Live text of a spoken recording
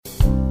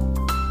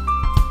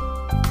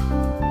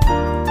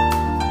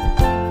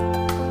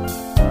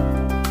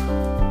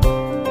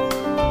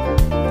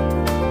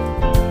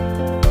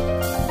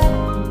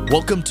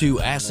Welcome to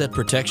Asset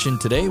Protection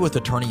Today with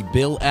attorney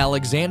Bill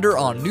Alexander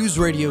on News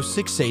Radio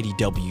 680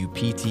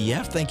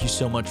 WPTF. Thank you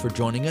so much for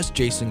joining us.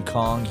 Jason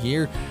Kong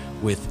here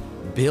with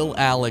Bill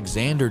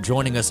Alexander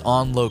joining us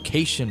on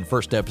location.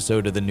 First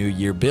episode of the new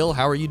year. Bill,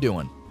 how are you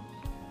doing?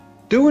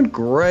 Doing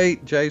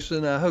great,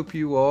 Jason. I hope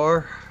you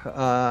are.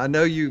 I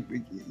know I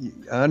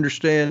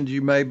understand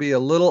you may be a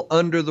little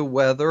under the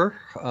weather.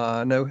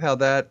 I know how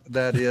that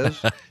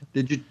is.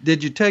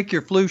 Did you take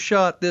your flu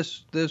shot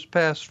this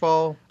past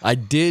fall? I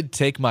did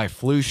take my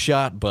flu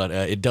shot, but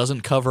it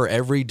doesn't cover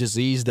every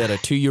disease that a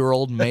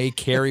 2-year-old may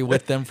carry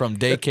with them from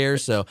daycare.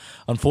 So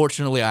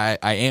unfortunately, I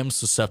am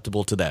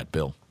susceptible to that,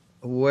 Bill.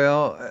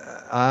 Well,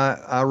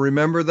 I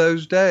remember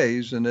those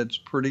days, and it's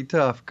pretty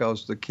tough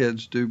because the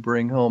kids do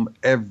bring home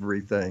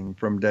everything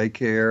from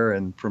daycare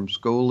and from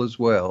school as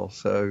well.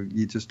 So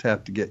you just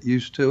have to get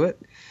used to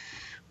it.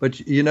 But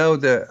you know,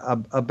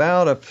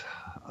 about a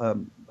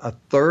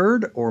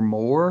third or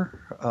more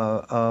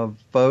of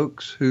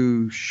folks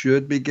who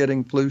should be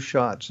getting flu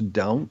shots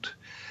don't.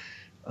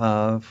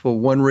 For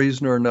one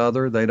reason or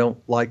another, they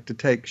don't like to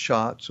take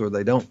shots, or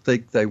they don't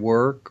think they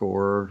work,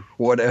 or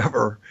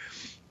whatever.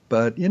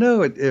 But, you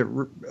know, it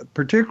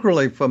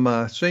particularly for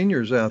my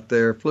seniors out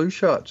there, flu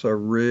shots are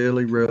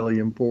really, really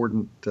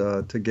important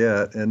to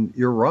get. And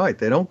you're right,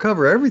 they don't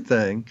cover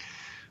everything,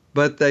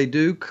 but they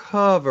do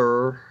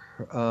cover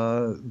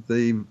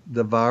the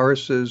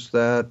viruses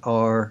that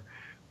are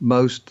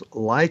most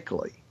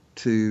likely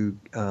to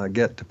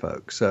get to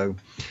folks. So,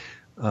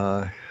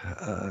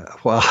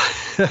 well,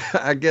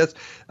 I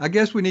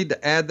guess we need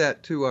to add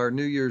that to our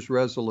New Year's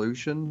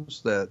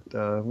resolutions that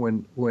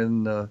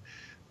when the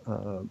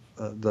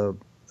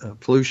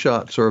flu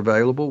shots are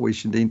available, we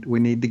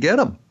need to get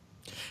them.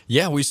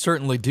 Yeah, we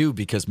certainly do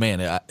because,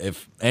 man,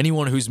 if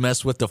anyone who's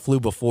messed with the flu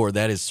before,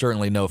 that is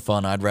certainly no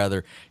fun. I'd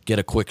rather get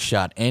a quick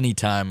shot any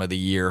time of the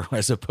year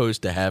as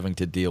opposed to having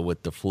to deal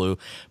with the flu.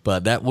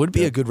 But that would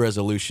be a good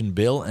resolution,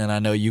 Bill, and I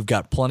know you've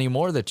got plenty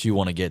more that you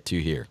want to get to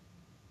here.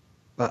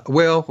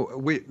 Well,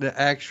 we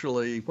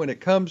actually, when it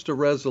comes to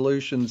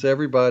resolutions,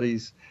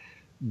 everybody's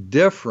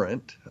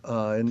different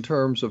in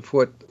terms of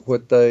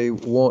what they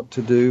want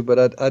to do,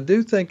 but I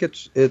do think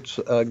it's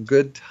a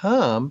good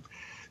time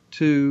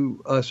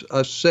to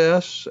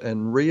assess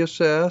and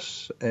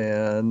reassess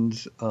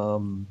and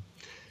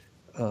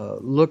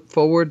look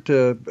forward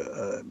to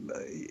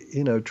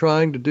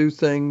trying to do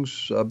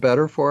things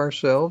better for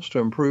ourselves, to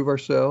improve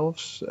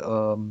ourselves,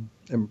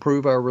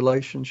 improve our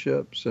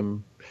relationships,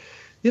 and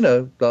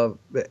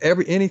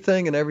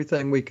anything and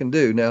everything we can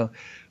do. Now,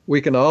 we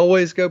can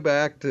always go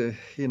back to,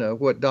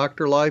 what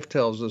Dr. Life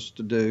tells us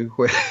to do,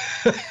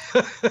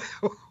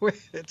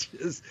 which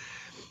is,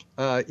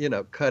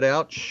 cut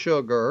out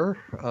sugar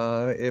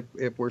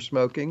if we're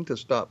smoking, to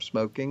stop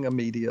smoking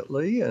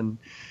immediately, and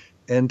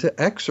to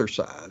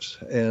exercise.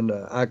 And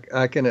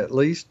I can at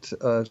least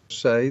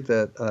say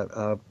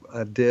that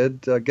I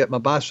did get my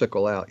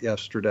bicycle out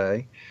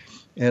yesterday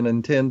and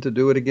intend to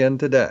do it again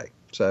today.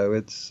 So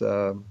it's,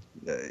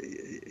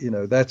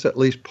 that's at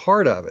least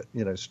part of it.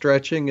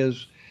 Stretching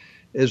is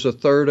a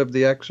third of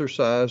the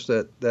exercise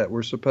that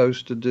we're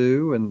supposed to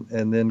do, and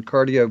then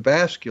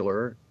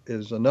cardiovascular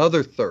is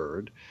another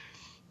third,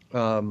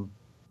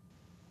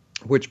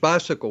 which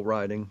bicycle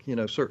riding,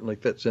 certainly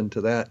fits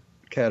into that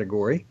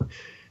category.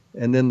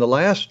 And then the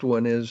last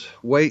one is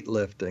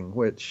weightlifting,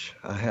 which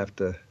I have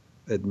to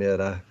admit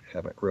I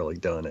haven't really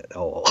done at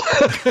all.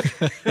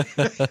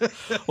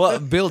 Well,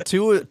 Bill,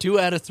 two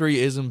out of 3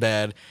 isn't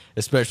bad,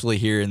 especially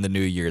here in the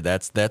new year.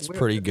 That's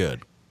pretty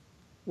good.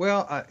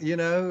 Well, I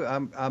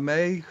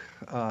may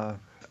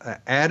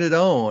add it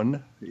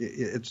on.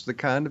 It's the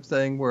kind of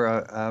thing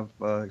where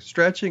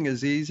stretching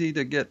is easy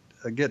to get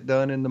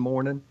done in the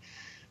morning.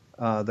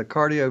 The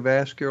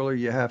cardiovascular,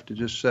 you have to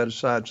just set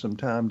aside some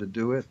time to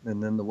do it,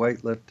 and then the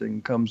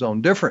weightlifting comes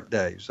on different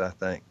days, I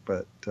think.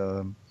 But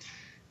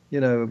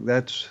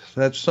that's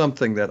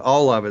something that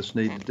all of us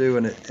need to do,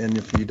 and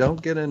if you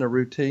don't get in a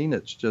routine,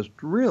 it's just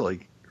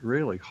really,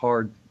 really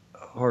hard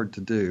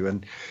to do.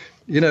 And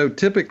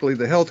typically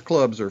the health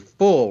clubs are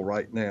full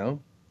right now,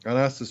 and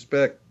I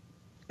suspect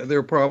there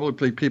are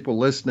probably people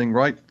listening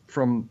right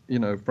from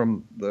the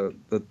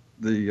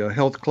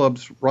health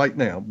clubs right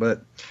now.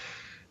 But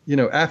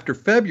after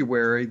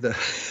February, the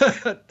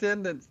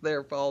attendance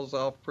there falls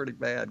off pretty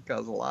bad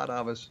because a lot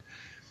of us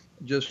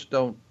just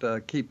don't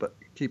keep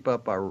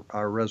up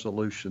our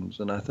resolutions.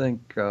 And I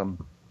think but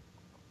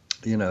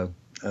the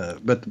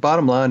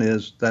bottom line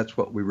is that's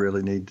what we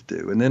really need to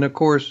do. And then of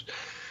course,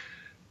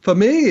 for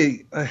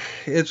me,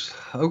 it's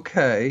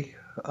okay.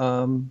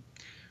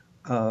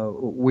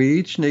 We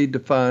each need to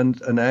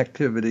find an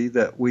activity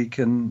that we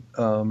can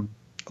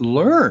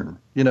learn,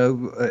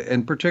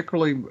 and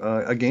particularly,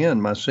 again,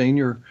 my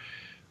senior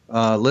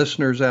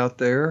listeners out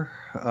there,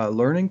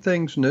 learning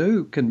things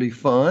new can be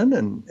fun,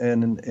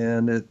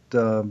 and it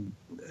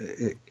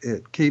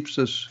keeps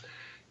us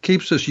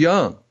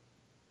young.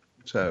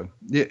 So,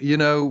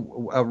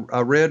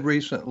 I read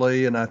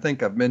recently, and I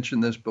think I've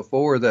mentioned this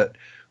before, that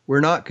we're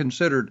not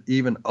considered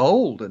even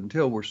old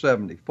until we're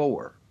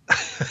 74.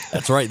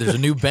 That's right. There's a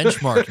new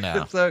benchmark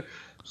now. So,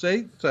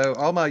 see, so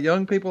all my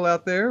young people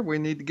out there, we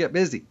need to get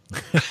busy.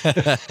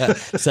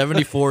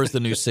 74 is the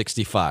new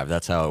 65.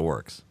 That's how it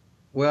works.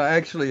 Well,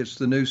 actually, it's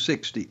the new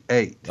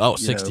 68. Oh,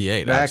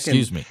 68.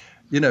 Excuse me.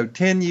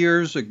 10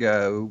 years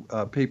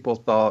ago, people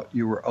thought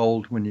you were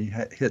old when you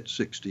hit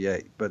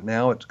 68, but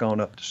now it's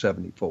gone up to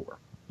 74.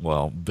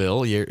 Well,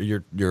 Bill,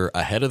 you're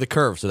ahead of the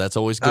curve, so that's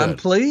always good. I'm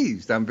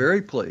pleased. I'm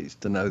very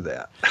pleased to know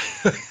that.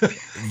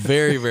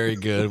 Very, very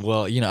good.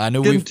 Well, I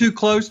know getting too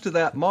close to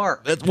that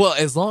mark. Well,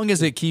 as long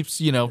as it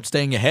keeps,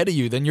 staying ahead of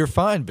you, then you're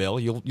fine, Bill.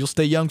 You'll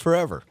stay young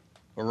forever.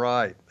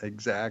 Right.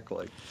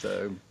 Exactly.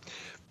 So,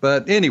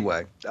 but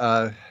anyway,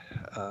 I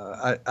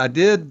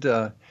did.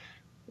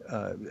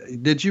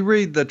 Did you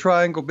read the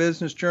Triangle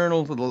Business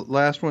Journal, the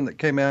last one that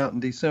came out in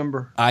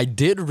December? I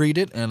did read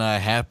it, and I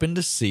happened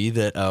to see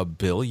that,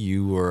 Bill,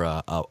 you were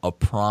a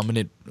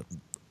prominent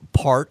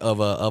part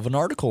of an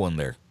article in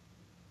there.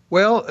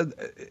 Well,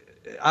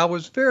 I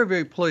was very,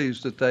 very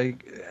pleased that they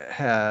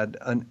had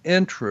an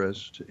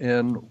interest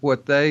in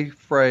what they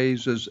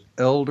phrase as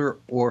elder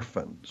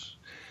orphans.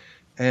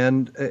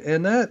 And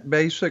that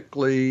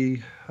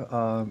basically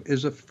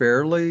is a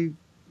fairly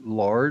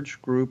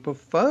large group of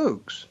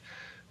folks.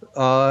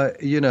 And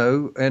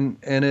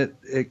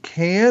it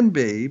can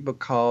be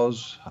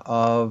because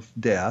of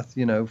death,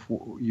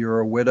 you're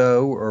a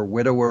widow or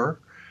widower,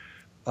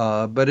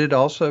 but it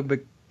also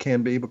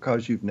can be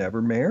because you've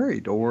never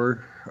married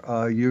or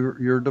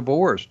you're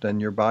divorced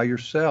and you're by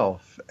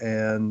yourself.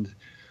 And,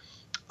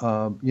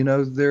 now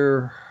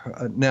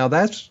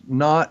that's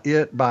not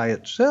it by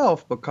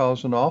itself,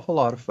 because an awful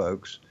lot of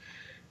folks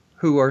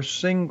who are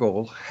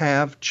single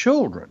have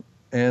children.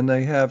 And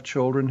they have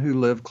children who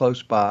live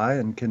close by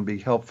and can be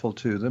helpful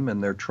to them,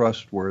 and they're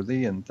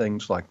trustworthy and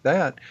things like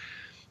that.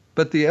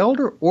 But the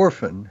elder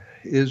orphan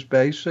is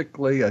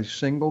basically a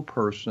single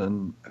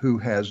person who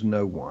has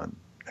no one,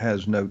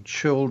 has no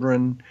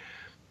children,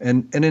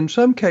 and in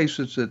some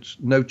cases it's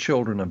no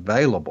children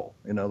available.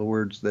 In other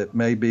words, that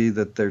may be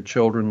that their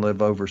children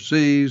live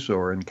overseas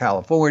or in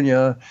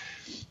California,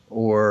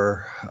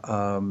 or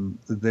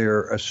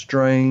they're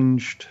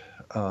estranged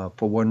for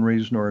one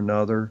reason or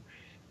another.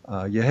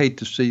 You hate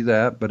to see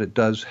that, but it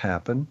does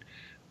happen.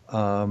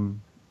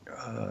 And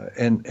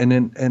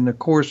of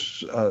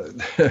course,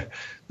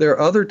 there are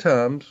other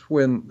times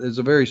when there's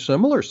a very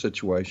similar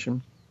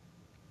situation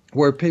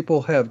where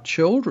people have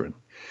children,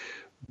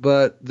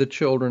 but the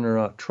children are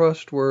not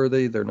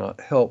trustworthy, they're not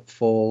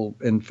helpful.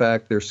 In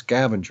fact, they're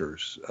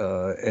scavengers,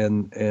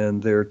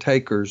 and they're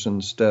takers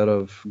instead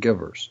of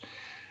givers.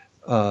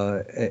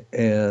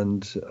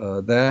 And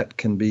that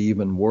can be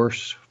even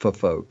worse for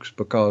folks,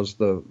 because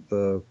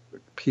the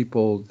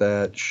people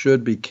that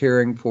should be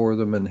caring for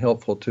them and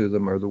helpful to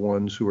them are the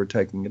ones who are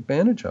taking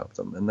advantage of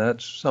them. And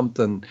that's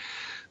something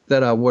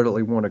that I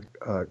really want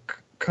to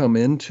come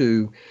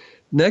into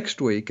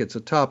next week. It's a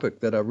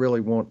topic that I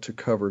really want to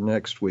cover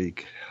next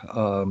week,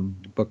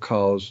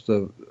 because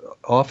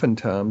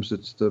oftentimes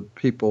it's the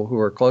people who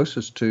are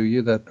closest to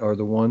you that are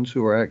the ones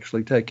who are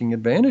actually taking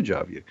advantage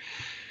of you.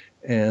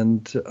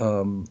 And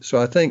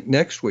so I think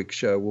next week's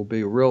show will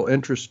be a real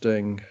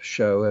interesting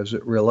show as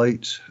it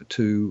relates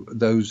to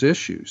those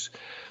issues.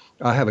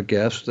 I have a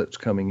guest that's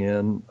coming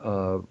in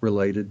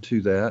related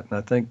to that, and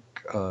I think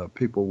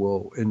people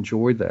will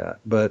enjoy that.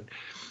 But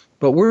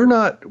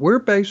we're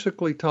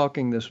basically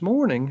talking this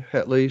morning,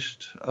 at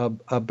least,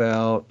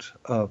 about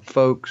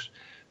folks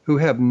who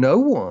have no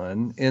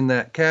one in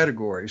that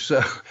category.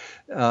 So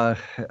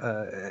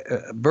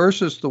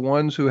versus the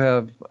ones who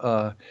have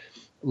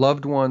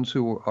loved ones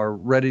who are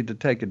ready to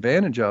take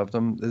advantage of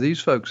them. These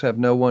folks have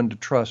no one to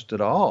trust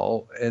at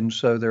all, and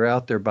so they're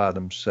out there by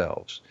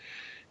themselves.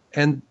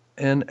 And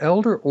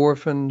elder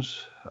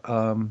orphans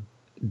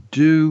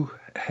do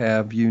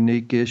have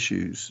unique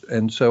issues.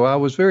 And so I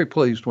was very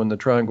pleased when the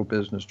Triangle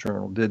Business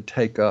Journal did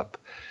take up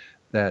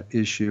that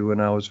issue,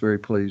 and I was very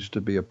pleased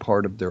to be a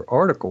part of their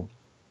article.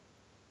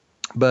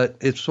 But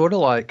it's sort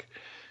of like,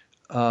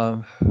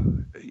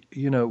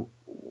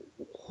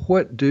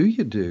 what do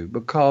you do?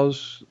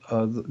 Because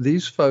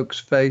these folks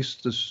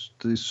face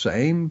the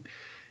same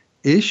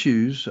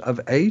issues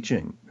of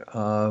aging,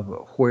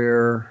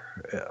 where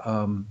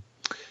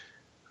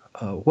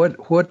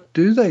what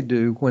do they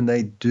do when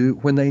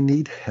they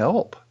need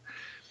help?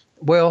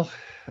 Well,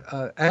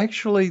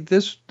 actually,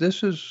 this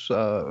is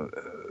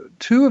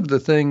two of the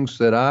things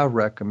that I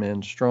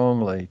recommend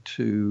strongly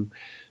to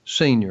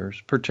seniors,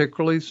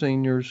 particularly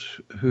seniors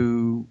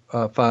who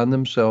find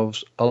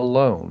themselves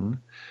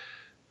alone.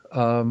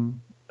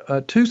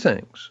 Two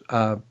things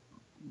I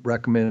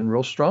recommend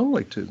real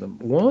strongly to them.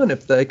 One,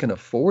 if they can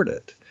afford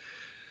it,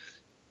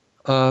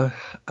 I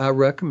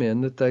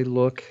recommend that they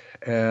look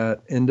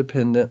at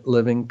independent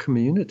living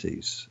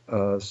communities,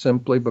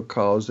 simply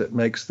because it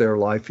makes their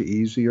life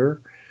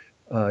easier.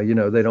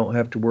 They don't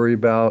have to worry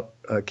about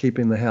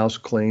keeping the house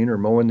clean or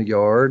mowing the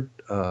yard,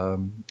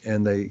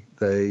 and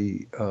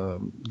they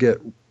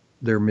get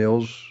their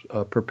meals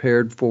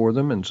prepared for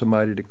them and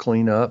somebody to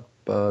clean up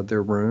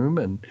their room,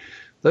 and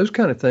those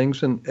kind of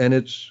things, and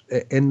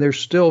they're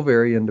still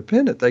very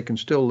independent. They can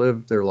still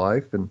live their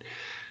life and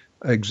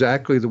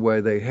exactly the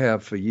way they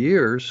have for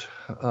years,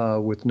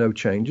 with no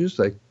changes.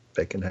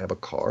 They can have a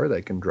car,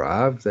 they can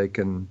drive, they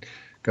can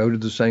go to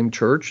the same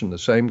church and the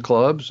same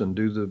clubs and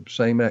do the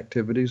same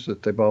activities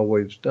that they've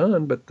always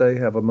done, but they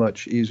have a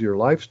much easier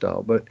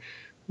lifestyle. But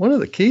one of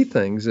the key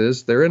things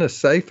is they're in a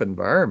safe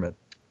environment.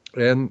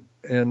 And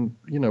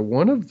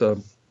one of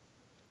the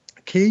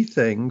key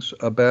things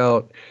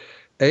about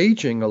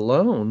aging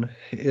alone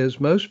is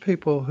most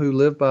people who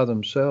live by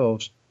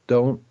themselves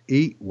don't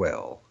eat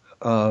well.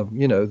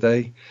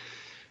 They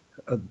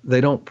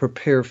don't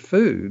prepare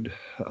food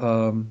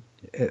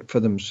for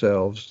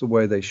themselves the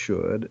way they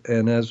should,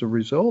 and as a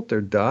result,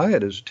 their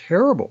diet is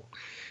terrible.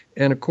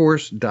 And of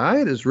course,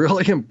 diet is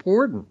really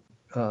important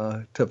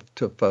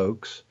to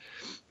folks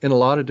in a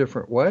lot of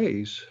different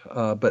ways.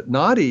 But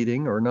not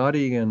eating or not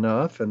eating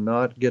enough and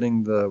not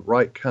getting the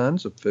right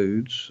kinds of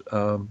foods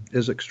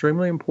is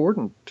extremely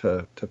important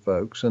to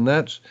folks, and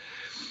that's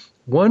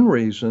one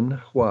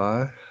reason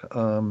why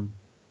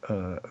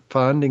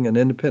finding an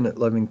independent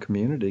living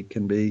community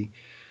can be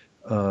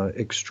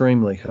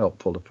extremely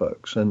helpful to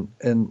folks. And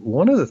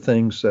one of the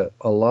things that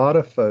a lot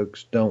of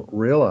folks don't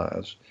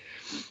realize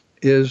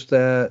is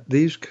that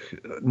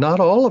not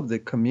all of the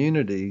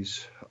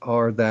communities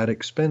are that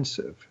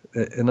expensive.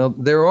 And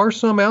there are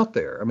some out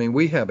there. I mean,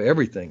 we have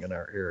everything in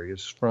our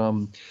areas,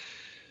 from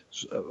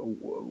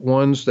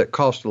ones that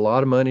cost a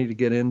lot of money to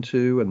get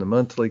into, and the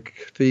monthly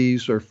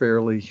fees are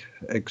fairly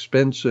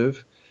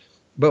expensive.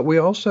 But we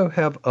also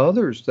have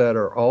others that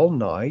are all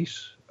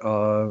nice,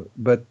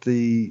 but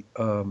the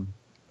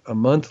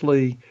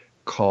monthly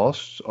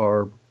costs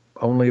are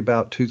only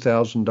about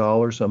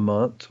 $2,000 a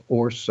month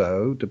or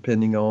so,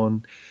 depending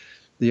on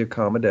the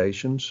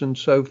accommodations. And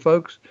so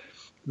folks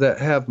that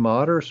have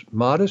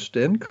modest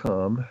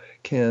income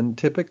can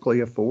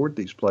typically afford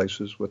these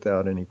places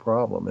without any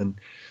problem. And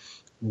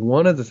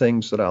one of the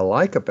things that I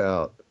like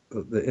about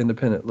the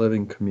independent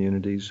living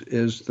communities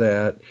is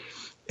that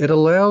it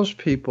allows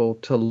people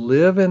to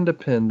live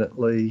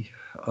independently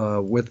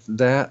with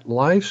that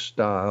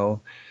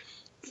lifestyle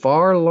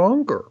far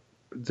longer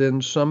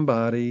than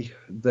somebody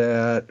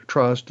that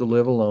tries to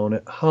live alone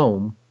at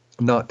home,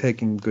 not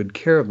taking good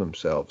care of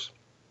themselves.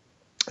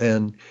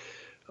 And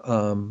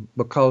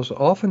because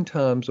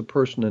oftentimes a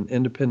person in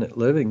independent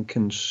living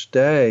can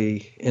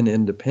stay in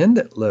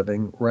independent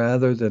living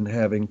rather than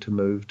having to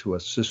move to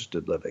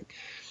assisted living.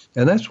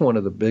 And that's one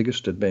of the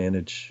biggest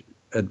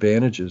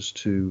advantages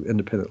to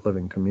independent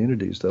living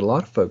communities that a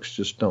lot of folks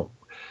just don't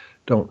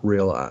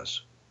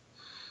realize.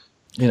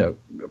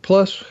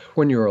 Plus,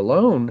 when you're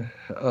alone,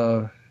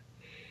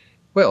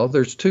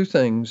 there's two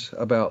things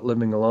about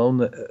living alone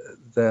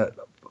that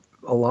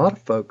a lot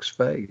of folks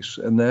face,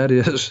 and that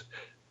is,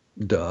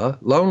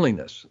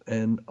 loneliness.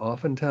 And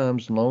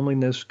oftentimes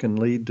loneliness can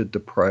lead to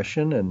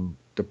depression, and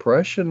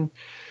depression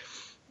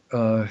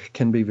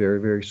can be very,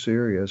 very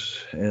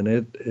serious, and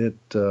it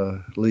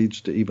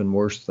leads to even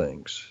worse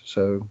things.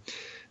 So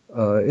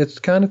it's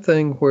the kind of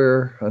thing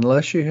where,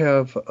 unless you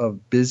have a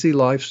busy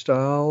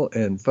lifestyle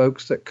and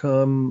folks that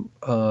come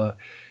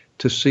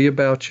to see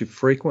about you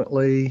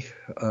frequently,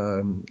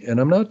 and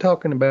I'm not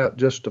talking about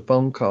just a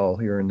phone call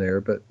here and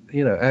there, but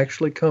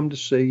actually come to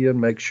see you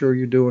and make sure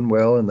you're doing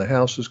well and the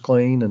house is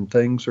clean and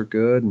things are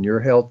good and you're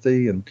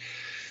healthy. And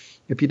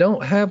if you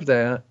don't have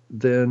that,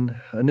 then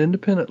an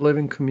independent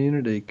living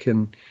community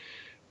can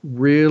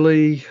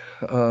really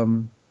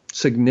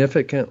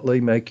significantly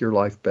make your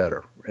life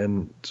better.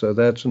 And so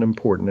that's an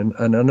important.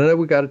 And I know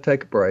we got to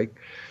take a break,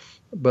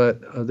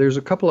 but there's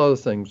a couple other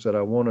things that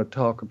I want to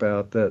talk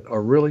about that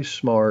are really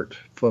smart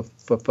for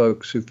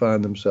folks who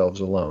find themselves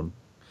alone.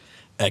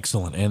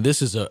 Excellent. And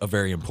this is a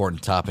very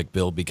important topic,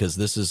 Bill, because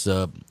this is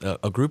a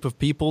group of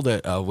people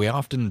that we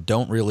often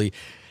don't really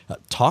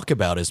talk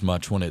about as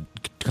much when it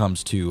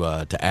comes to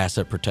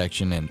asset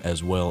protection, and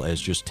as well as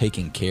just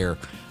taking care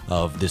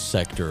of this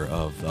sector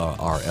of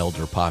our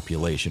elder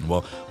population.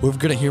 Well, we're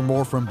going to hear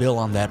more from Bill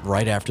on that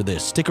right after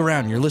this. Stick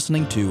around. You're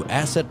listening to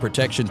Asset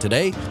Protection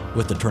Today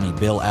with attorney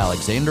Bill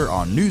Alexander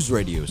on News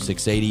Radio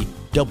 680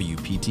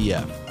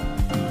 WPTF.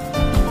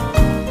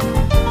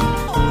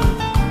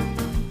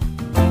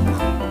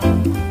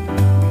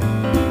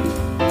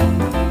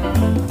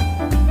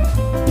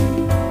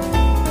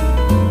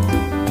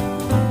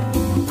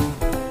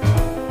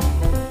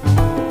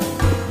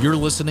 You're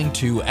listening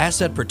to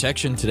Asset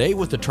Protection Today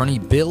with attorney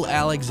Bill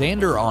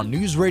Alexander on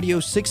News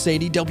Radio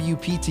 680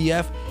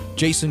 WPTF.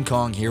 Jason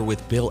Kong here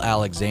with Bill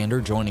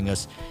Alexander, joining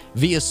us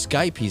via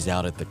Skype. He's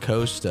out at the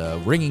coast,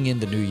 ringing in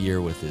the new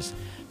year with his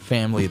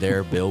family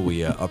there. Bill,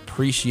 we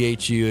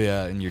appreciate you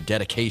and your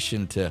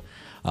dedication to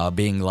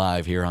being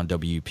live here on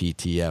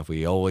WPTF.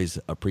 We always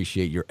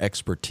appreciate your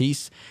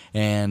expertise,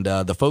 and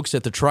the folks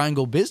at the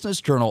Triangle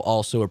Business Journal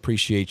also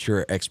appreciate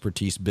your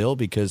expertise, Bill,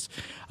 because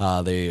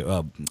they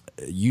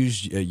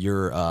use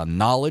your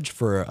knowledge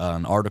for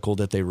an article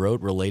that they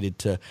wrote related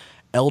to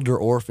elder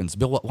orphans.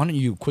 Bill, why don't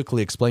you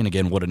quickly explain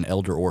again what an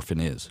elder orphan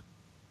is?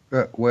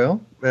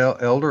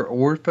 Elder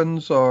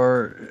orphans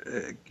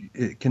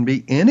it can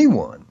be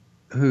anyone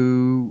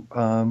who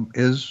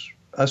is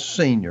a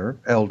senior,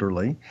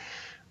 elderly.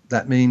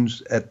 That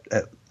means,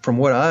 from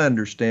what I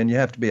understand, you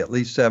have to be at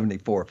least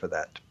 74 for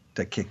that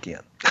to kick in.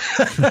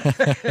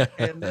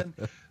 And then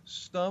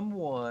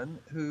someone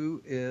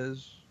who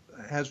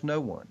has no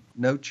one,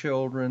 no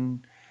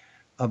children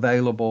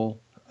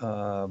available,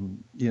 no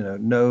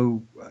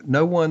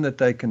one that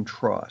they can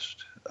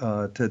trust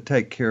to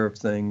take care of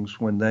things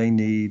when they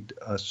need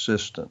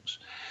assistance.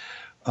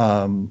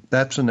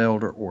 That's an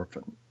elder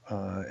orphan.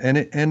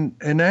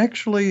 And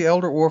actually,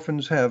 elder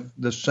orphans have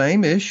the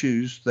same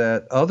issues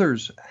that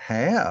others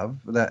have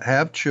that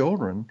have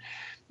children.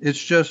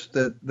 It's just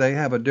that they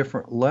have a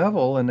different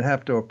level and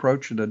have to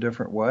approach it a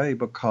different way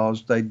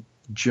because they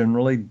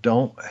generally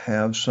don't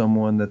have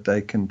someone that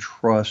they can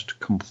trust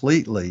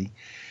completely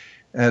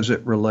as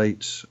it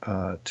relates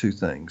to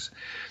things.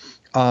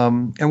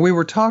 And we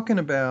were talking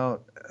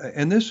about,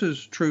 and this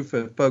is true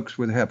for folks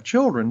who have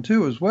children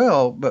too as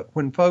well, but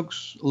when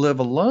folks live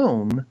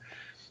alone,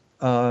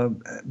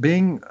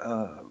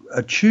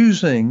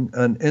 choosing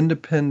an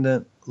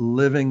independent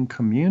living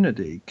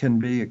community can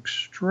be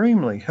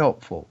extremely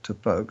helpful to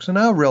folks. And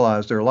I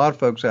realize there are a lot of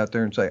folks out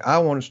there and say, I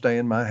want to stay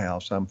in my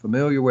house. I'm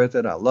familiar with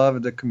it. I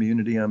love the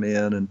community I'm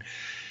in.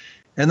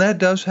 And that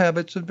does have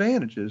its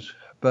advantages.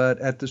 But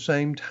at the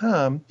same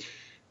time,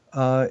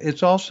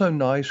 it's also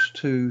nice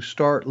to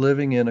start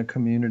living in a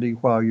community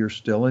while you're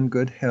still in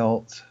good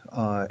health,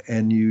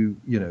 and you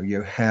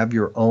have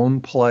your own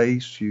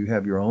place, you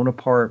have your own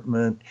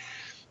apartment,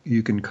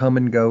 you can come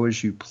and go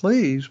as you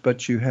please,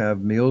 but you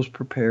have meals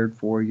prepared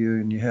for you,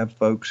 and you have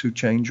folks who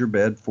change your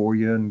bed for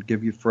you and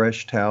give you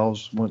fresh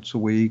towels once a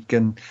week,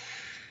 and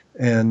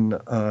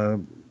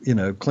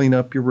clean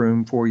up your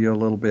room for you a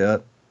little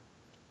bit.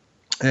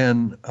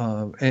 And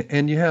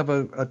you have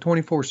a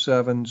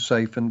 24/7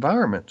 safe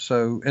environment.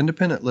 So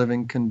independent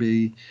living can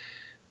be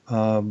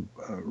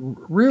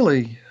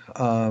really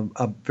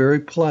very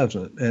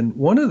pleasant. And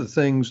one of the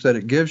things that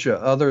it gives you,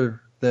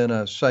 other than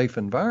a safe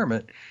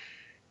environment,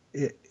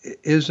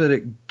 is that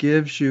it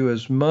gives you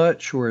as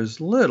much or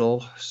as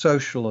little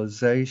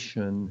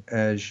socialization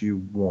as you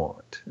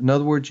want. In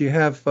other words, you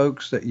have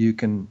folks that you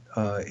can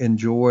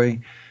enjoy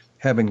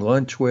having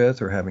lunch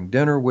with or having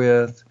dinner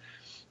with.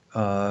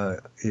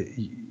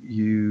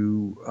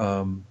 You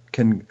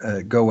can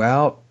go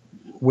out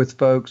with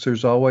folks.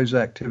 There's always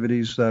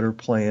activities that are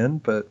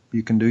planned, but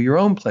you can do your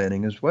own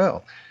planning as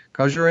well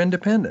because you're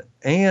independent.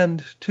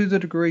 And to the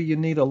degree you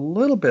need a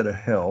little bit of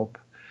help,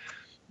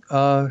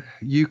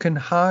 you can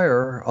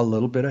hire a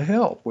little bit of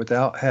help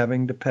without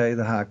having to pay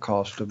the high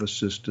cost of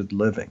assisted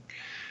living.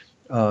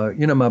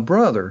 My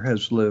brother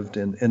has lived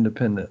in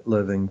independent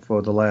living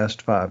for the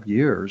last 5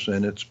 years,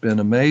 and it's been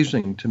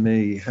amazing to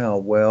me how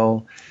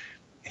well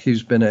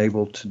he's been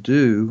able to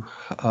do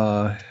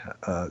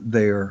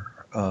there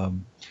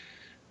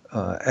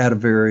at a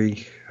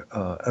very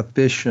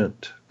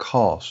efficient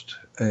cost,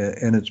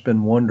 and it's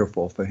been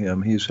wonderful for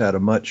him. He's had a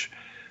much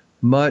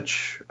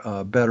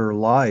better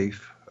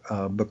life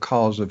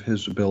because of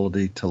his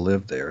ability to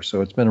live there.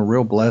 So it's been a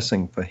real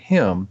blessing for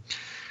him.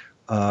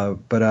 And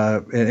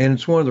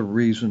it's one of the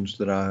reasons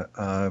that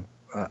I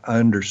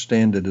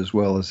understand it as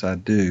well as I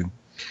do.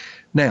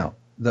 Now,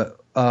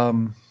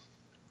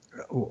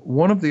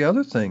 one of the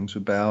other things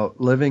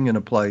about living in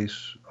a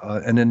place,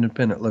 an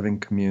independent living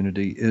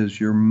community, is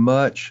you're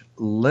much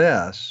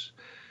less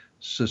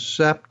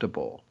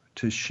susceptible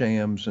to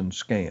shams and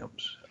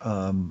scams.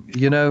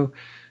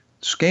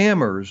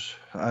 Scammers,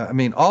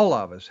 all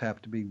of us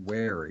have to be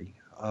wary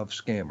of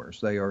scammers.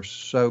 They are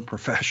so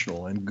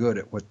professional and good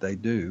at what they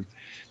do,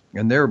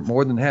 and they're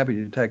more than happy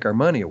to take our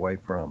money away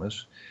from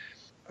us.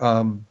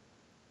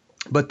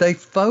 But they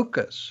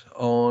focus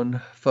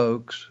on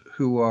folks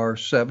who are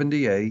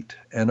 78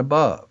 and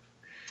above.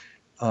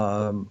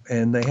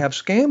 And they have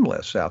scam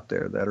lists out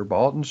there that are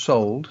bought and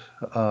sold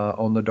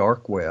on the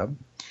dark web.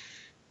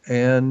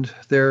 And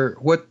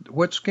what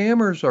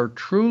scammers are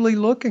truly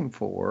looking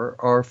for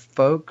are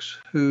folks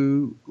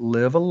who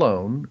live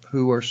alone,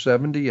 who are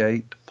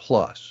 78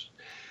 plus.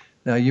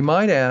 Now, you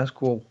might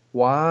ask, well,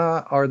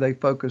 why are they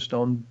focused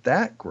on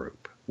that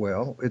group?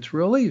 Well, it's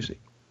real easy.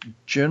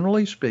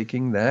 Generally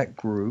speaking, that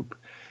group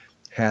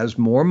has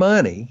more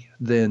money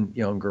than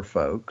younger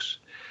folks.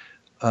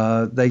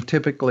 They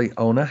typically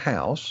own a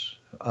house,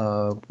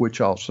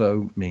 which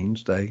also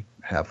means they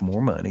have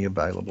more money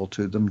available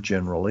to them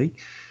generally.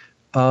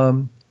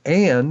 And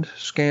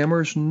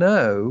scammers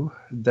know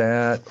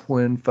that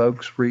when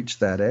folks reach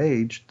that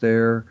age,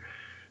 their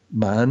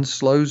mind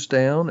slows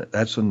down.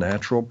 That's a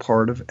natural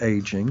part of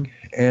aging.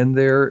 And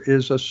there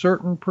is a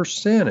certain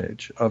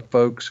percentage of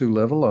folks who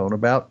live alone,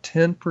 about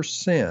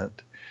 10%,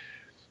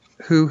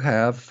 who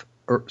have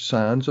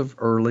signs of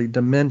early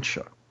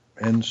dementia.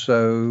 And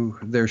so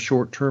their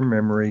short-term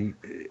memory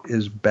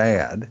is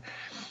bad.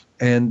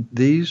 And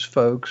these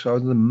folks are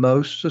the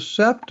most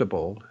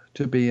susceptible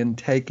to being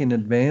taken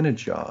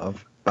advantage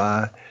of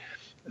by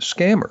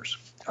scammers.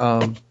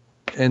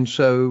 And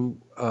so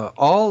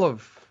all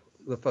of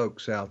the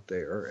folks out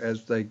there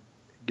as they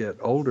get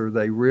older,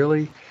 they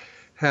really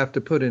have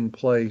to put in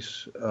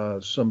place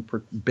some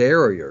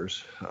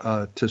barriers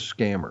to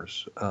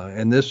scammers.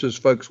 And this is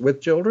folks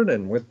with children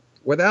and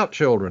without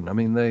children. I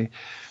mean,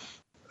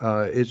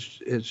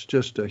 it's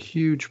just a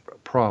huge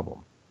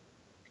problem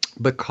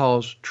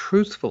because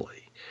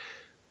truthfully,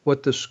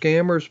 what the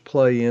scammers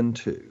play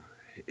into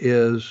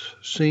is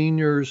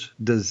seniors'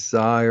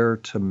 desire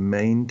to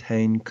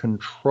maintain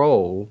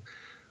control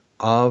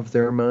of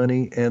their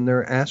money and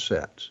their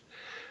assets.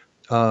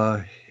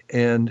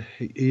 And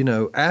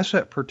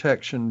asset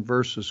protection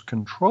versus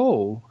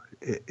control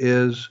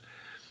is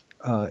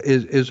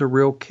a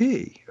real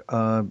key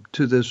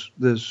to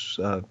this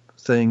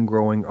thing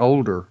growing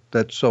older.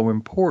 That's so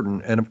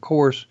important. And of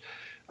course,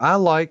 I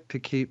like to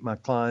keep my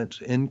clients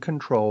in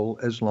control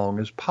as long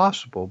as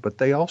possible, but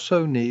they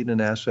also need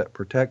an asset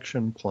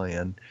protection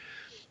plan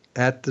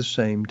at the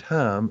same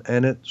time.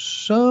 And at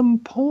some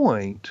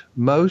point,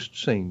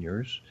 most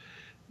seniors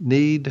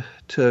need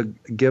to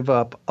give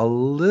up a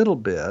little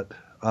bit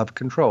of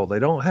control. They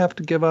don't have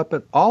to give up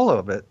all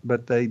of it,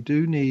 but they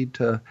do need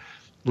to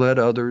let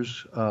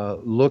others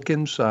look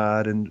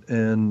inside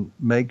and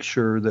make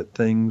sure that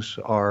things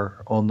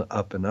are on the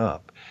up and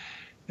up.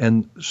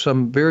 And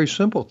some very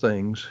simple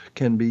things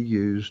can be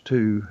used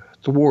to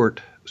thwart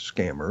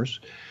scammers.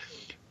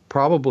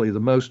 Probably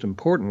the most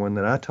important one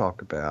that I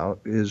talk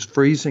about is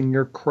freezing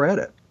your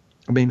credit.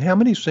 I mean, how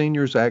many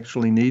seniors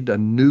actually need a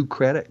new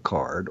credit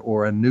card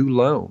or a new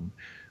loan?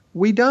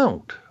 We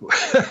don't.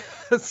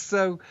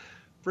 So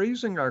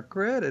freezing our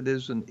credit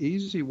is an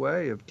easy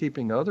way of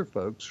keeping other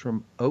folks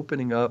from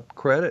opening up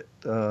credit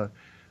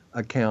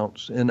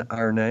accounts in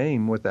our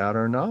name without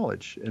our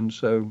knowledge.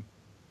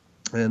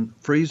 And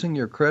freezing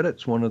your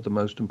credit's one of the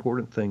most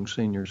important things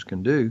seniors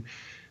can do.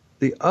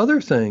 The other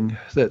thing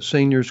that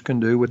seniors can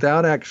do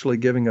without actually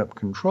giving up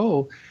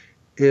control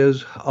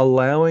is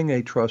allowing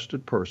a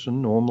trusted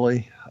person,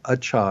 normally a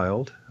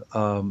child,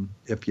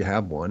 if you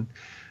have one,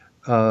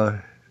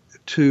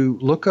 to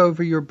look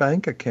over your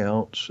bank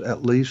accounts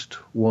at least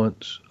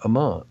once a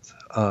month.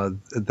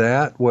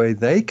 That way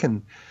they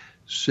can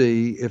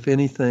see if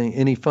any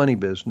funny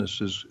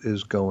business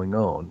is going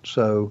on.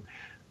 So,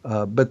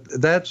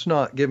 but that's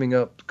not giving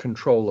up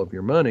control of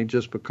your money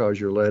just because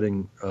you're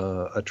letting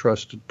a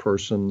trusted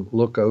person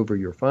look over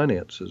your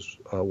finances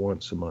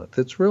once a month.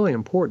 It's really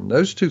important.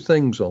 Those two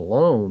things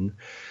alone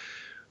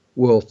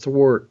will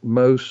thwart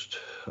most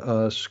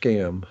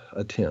scam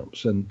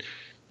attempts. And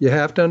you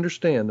have to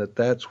understand that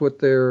that's what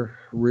they're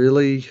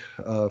really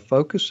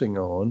focusing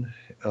on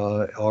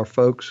are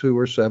folks who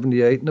are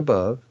 78 and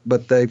above,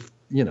 but they've,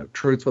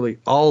 truthfully,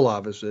 all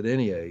of us at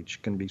any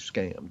age can be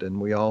scammed, and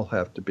we all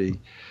have to be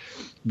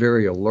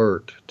very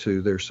alert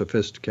to their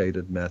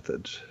sophisticated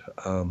methods.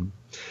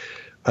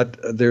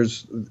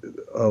 There's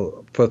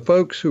for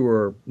folks who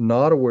are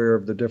not aware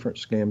of the different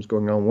scams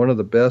going on, one of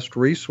the best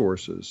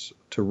resources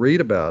to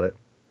read about it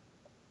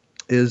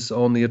is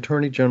on the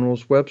Attorney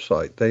General's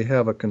website. They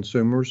have a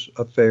Consumers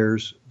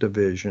Affairs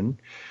division,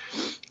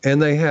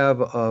 and they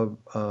have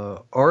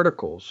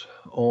articles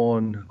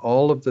on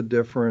all of the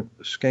different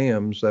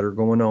scams that are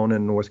going on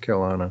in North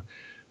Carolina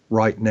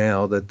right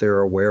now that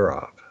they're aware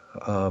of.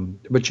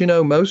 But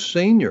most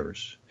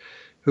seniors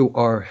who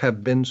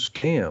have been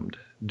scammed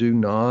do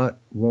not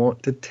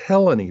want to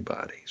tell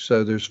anybody.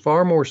 So there's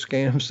far more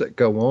scams that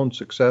go on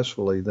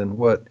successfully than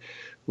what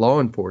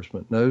law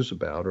enforcement knows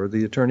about or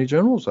the Attorney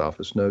General's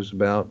office knows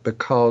about,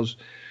 because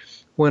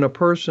when a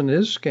person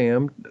is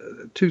scammed,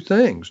 two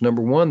things.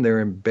 Number one, they're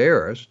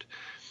embarrassed,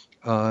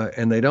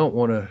 and they don't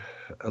want to,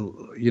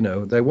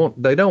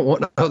 they don't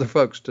want other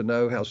folks to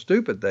know how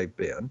stupid they've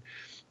been.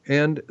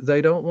 And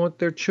they don't want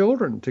their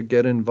children to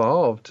get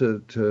involved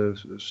to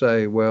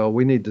say, well,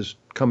 we need to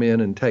come in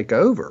and take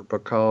over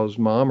because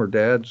mom or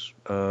dad's,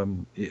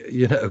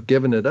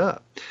 giving it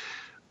up.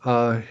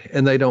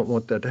 And they don't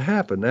want that to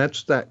happen.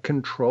 That's that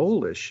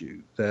control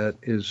issue that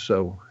is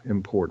so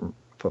important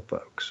for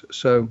folks.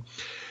 So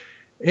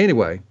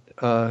anyway,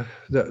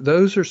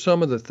 those are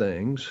some of the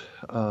things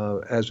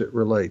as it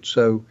relates.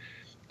 So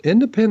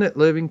independent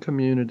living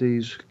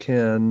communities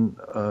can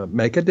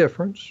make a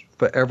difference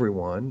for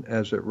everyone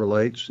as it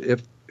relates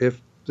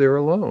if they're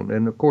alone.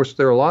 And of course,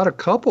 there are a lot of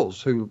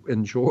couples who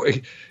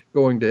enjoy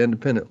going to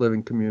independent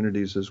living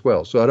communities as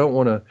well. So I don't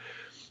want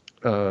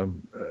to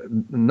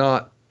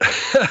not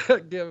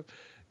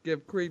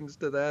give credence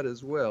to that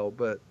as well.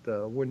 But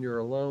when you're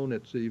alone,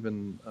 it's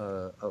even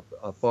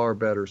a far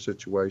better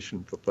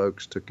situation for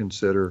folks to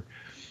consider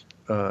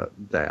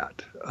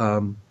that.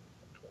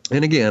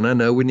 And again, I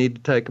know we need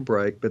to take a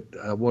break, but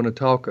I want to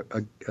talk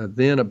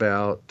then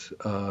about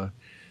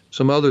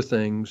some other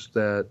things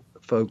that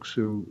folks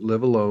who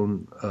live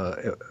alone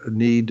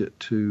need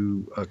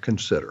to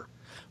consider.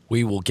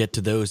 We will get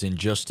to those in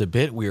just a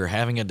bit. We are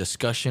having a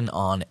discussion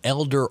on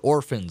elder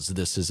orphans.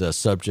 This is a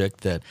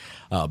subject that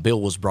Bill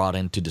was brought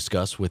in to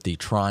discuss with the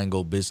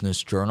Triangle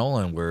Business Journal,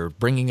 and we're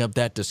bringing up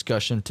that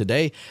discussion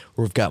today.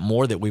 We've got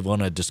more that we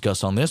want to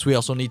discuss on this. We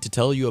also need to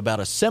tell you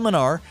about a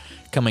seminar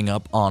coming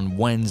up on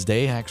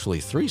Wednesday. Actually,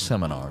 3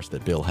 seminars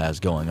that Bill has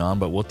going on,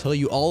 but we'll tell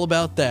you all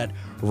about that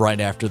right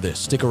after this.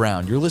 Stick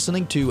around. You're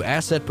listening to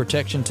Asset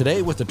Protection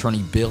Today with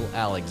attorney Bill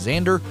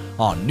Alexander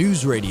on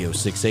News Radio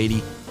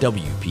 680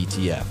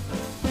 WPTF.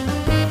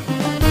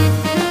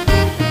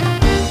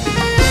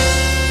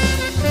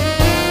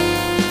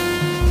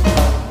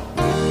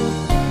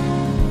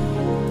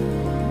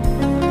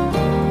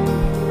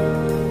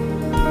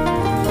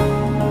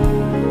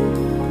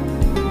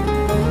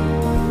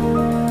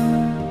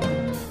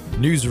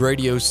 News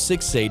Radio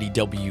 680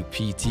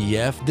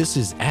 WPTF. This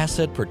is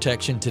Asset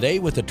Protection Today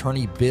with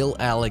attorney Bill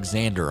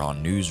Alexander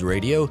on News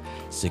Radio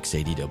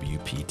 680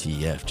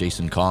 WPTF.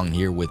 Jason Kong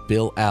here with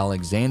Bill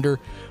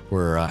Alexander.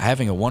 We're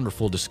having a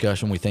wonderful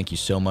discussion. We thank you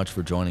so much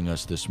for joining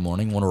us this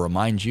morning. I want to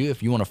remind you,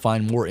 if you want to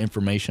find more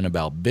information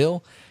about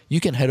Bill, you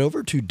can head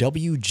over to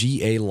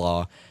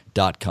WGAlaw.com.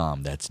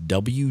 That's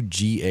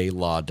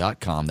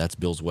WGAlaw.com. That's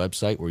Bill's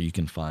website where you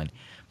can find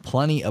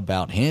plenty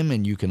about him,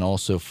 and you can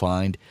also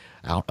find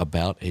out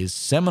about his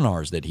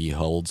seminars that he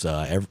holds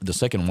the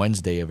second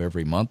Wednesday of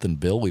every month. And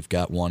Bill, we've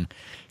got one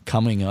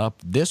coming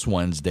up this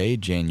Wednesday,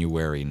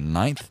 January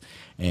 9th.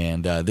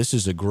 And this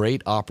is a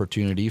great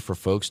opportunity for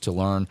folks to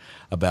learn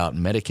about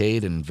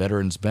Medicaid and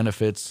veterans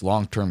benefits,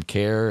 long-term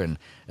care, and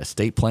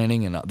estate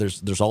planning. And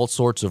there's all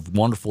sorts of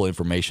wonderful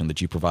information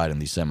that you provide in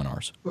these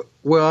seminars.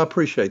 Well, I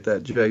appreciate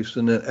that,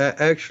 Jason. And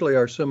actually,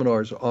 our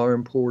seminars are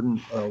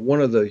important.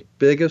 One of the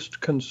biggest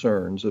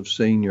concerns of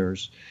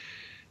seniors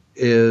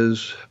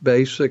is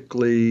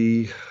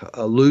basically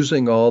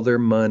losing all their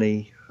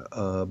money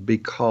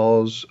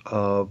because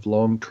of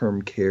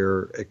long-term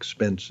care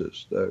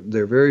expenses.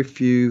 There are very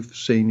few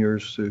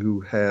seniors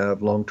who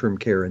have long-term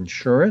care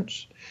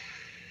insurance,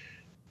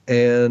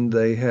 and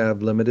they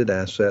have limited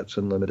assets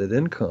and limited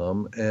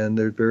income, and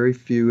there are very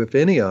few, if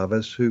any of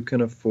us, who can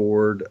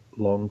afford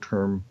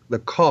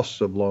the costs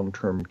of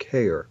long-term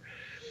care.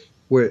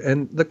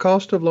 And the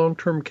cost of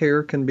long-term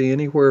care can be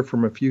anywhere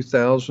from a few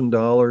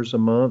 $1,000s a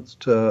month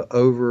to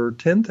over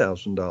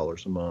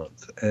 $10,000 a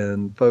month.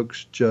 And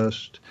folks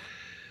just,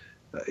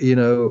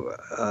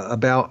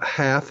 about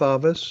half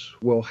of us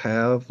will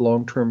have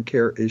long-term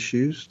care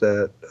issues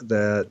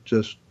that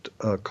just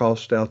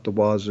cost out the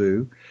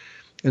wazoo.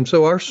 And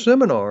so our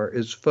seminar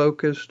is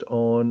focused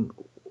on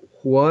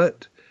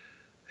what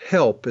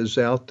help is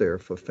out there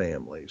for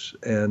families,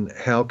 and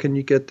how can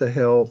you get the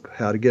help,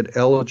 how to get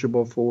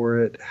eligible for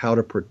it, how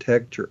to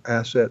protect your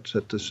assets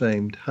at the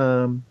same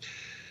time.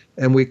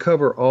 And we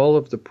cover all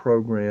of the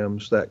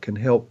programs that can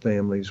help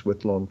families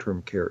with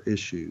long-term care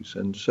issues.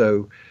 And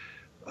so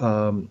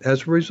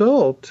as a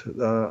result,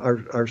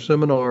 our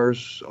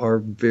seminars are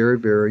very,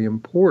 very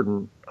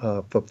important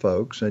for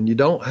folks. And you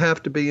don't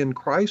have to be in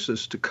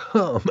crisis to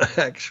come.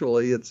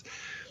 Actually,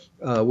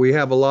 we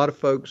have a lot of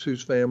folks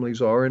whose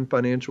families are in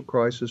financial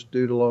crisis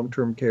due to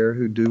long-term care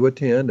who do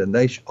attend, and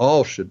they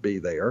all should be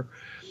there.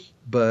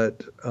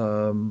 But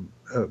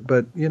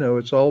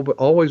it's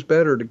always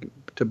better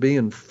to be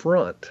in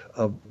front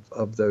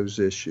of those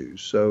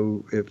issues.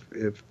 So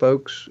if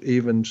folks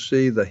even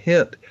see the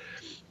hint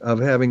of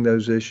having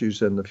those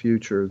issues in the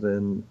future,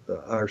 then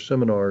our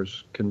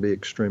seminars can be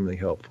extremely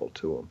helpful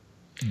to them.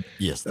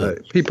 Yes.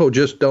 People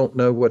just don't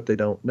know what they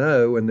don't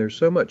know, and there's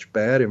so much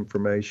bad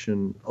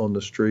information on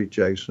the street,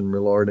 Jason,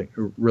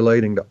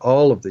 relating to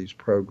all of these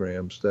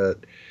programs, that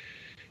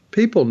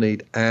people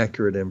need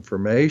accurate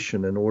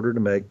information in order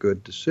to make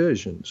good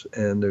decisions.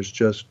 And there's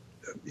just,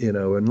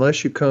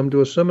 unless you come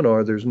to a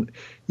seminar,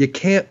 you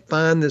can't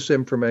find this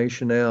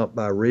information out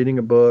by reading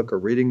a book or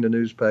reading the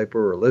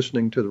newspaper or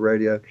listening to the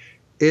radio.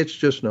 It's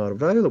just not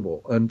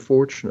available,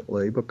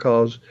 unfortunately,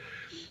 because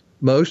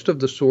most of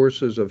the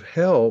sources of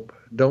help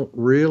don't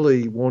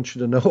really want you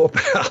to know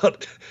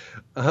about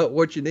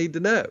what you need to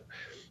know.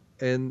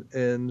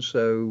 And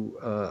so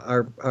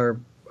our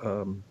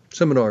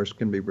seminars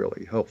can be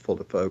really helpful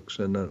to folks.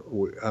 And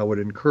I would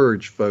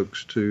encourage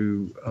folks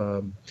to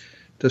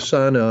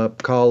sign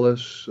up, call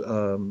us,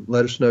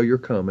 let us know you're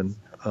coming,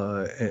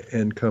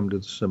 and come to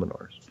the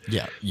seminars.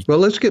 Yeah. Well,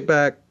 let's get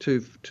back to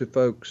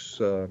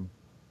folks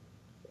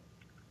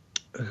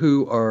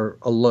who are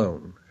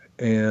alone,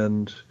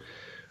 and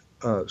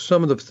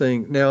some of the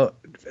things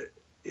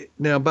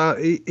now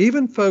by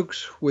even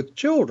folks with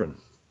children,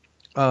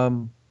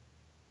 the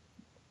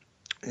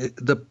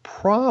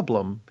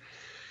problem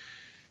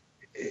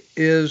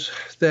is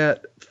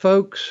that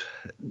folks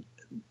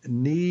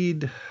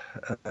when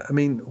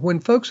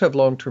folks have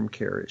long-term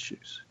care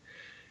issues,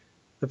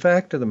 the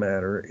fact of the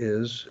matter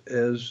is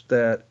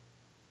that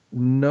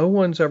no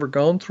one's ever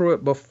gone through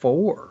it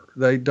before.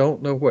 They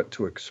don't know what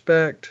to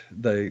expect.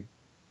 They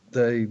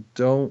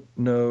don't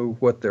know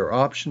what their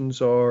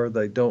options are.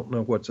 They don't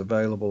know what's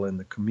available in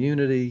the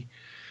community.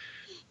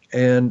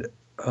 And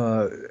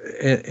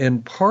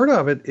part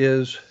of it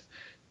is,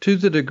 to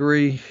the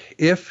degree,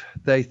 if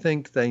they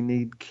think they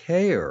need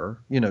care,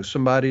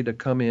 somebody to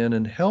come in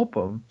and help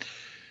them,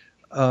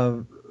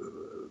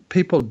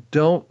 people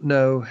don't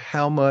know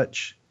how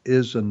much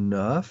is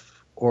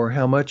enough, or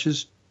how much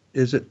is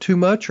it too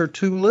much or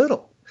too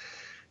little.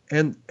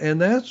 And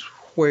that's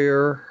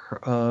where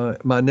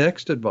my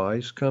next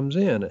advice comes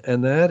in,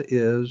 and that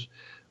is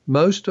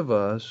most of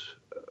us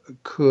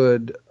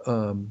could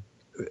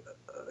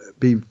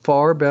be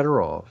far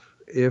better off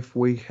if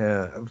we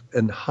have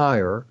and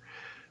hire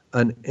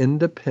an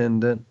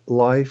independent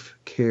life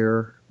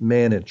care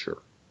manager.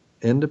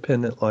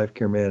 Independent life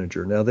care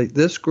manager. Now,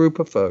 this group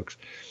of folks,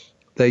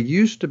 they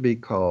used to be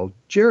called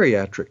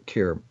geriatric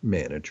care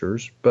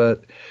managers,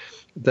 but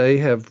they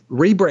have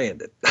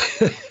rebranded.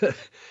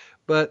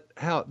 But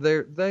how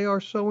they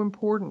are so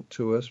important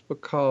to us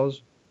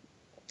because,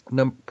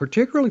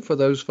 particularly for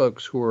those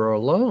folks who are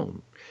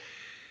alone,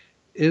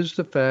 is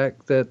the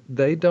fact that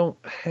they don't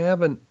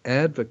have an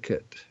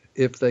advocate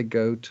if they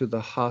go to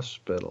the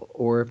hospital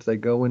or if they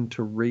go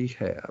into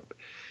rehab.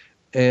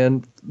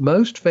 And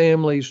most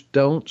families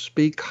don't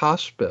speak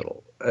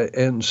hospital.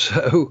 And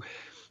so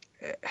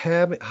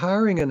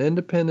hiring an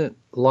independent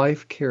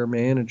life care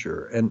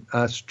manager, and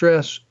I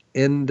stress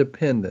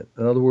independent,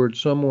 in other words,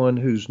 someone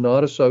who's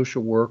not a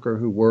social worker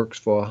who works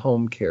for a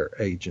home care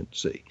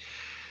agency,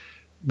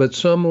 but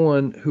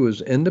someone who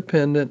is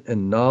independent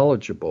and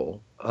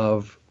knowledgeable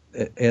of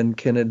and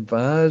can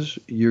advise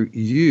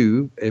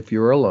you if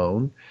you're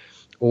alone,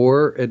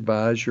 or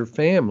advise your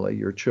family,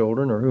 your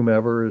children, or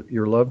whomever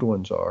your loved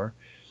ones are,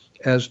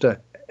 as to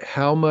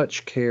how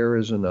much care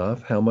is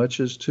enough, how much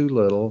is too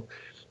little,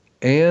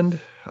 and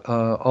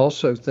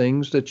also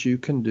things that you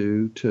can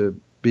do to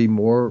be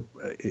more,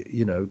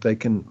 they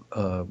can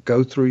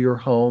go through your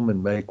home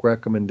and make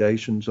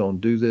recommendations on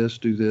do this,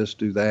 do this,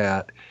 do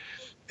that,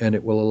 and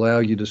it will allow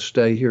you to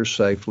stay here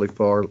safely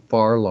far,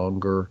 far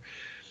longer,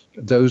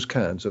 those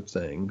kinds of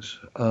things.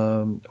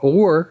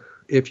 Or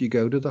if you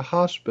go to the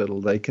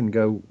hospital, they can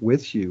go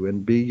with you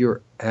and be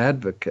your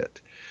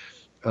advocate,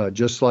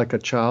 just like a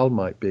child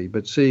might be.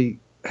 But see,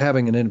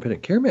 having an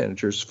independent care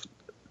manager is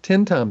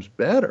 10 times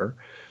better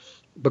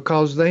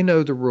because they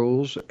know the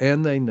rules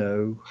and they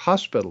know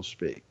hospital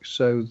speak.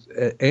 So,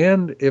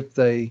 and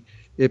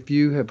if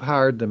you have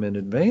hired them in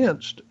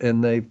advance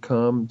and they've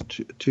come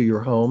to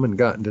your home and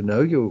gotten to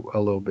know you a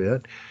little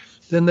bit,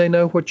 then they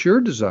know what your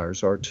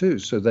desires are too.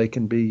 So they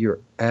can be your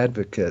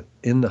advocate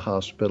in the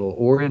hospital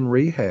or in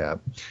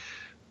rehab,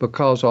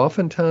 because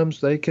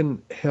oftentimes they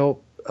can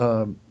help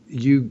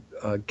you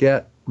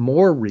get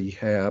more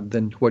rehab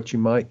than what you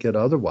might get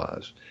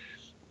otherwise.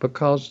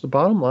 Because the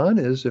bottom line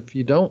is, if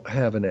you don't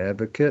have an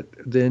advocate,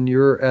 then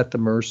you're at the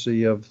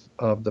mercy of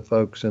the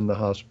folks in the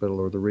hospital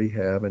or the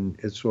rehab, and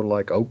it's sort of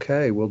like,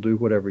 okay, we'll do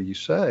whatever you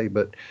say.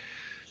 But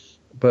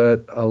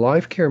a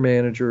life care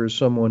manager is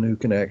someone who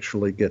can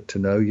actually get to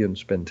know you and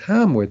spend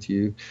time with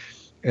you,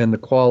 and the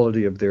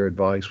quality of their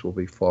advice will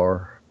be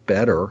far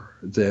better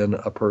than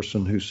a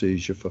person who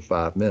sees you for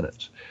 5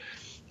 minutes.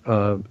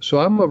 So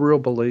I'm a real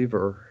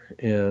believer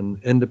in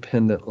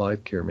independent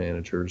life care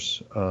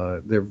managers.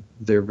 They're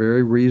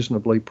very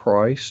reasonably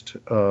priced.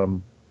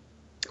 In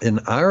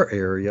our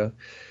area, I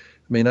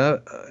mean,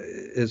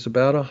 it's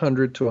about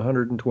 $100 to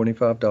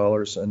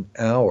 $125 an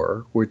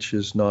hour, which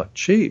is not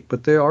cheap,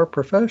 but they are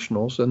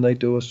professionals and they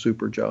do a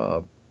super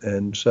job.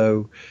 And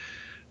so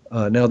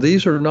now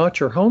these are not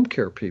your home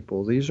care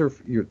people. These are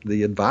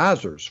the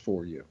advisors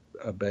for you,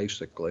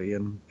 basically.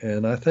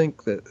 And I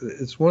think that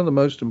it's one of the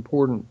most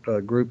important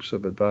groups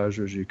of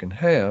advisors you can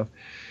have.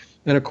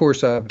 And of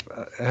course, I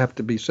have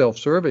to be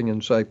self-serving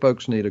and say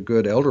folks need a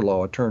good elder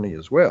law attorney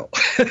as well.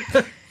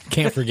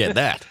 Can't forget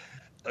that.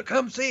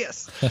 Come see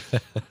us.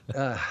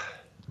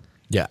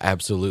 Yeah,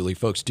 absolutely.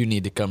 Folks do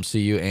need to come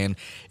see you. And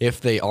if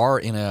they are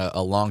in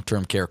a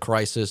long-term care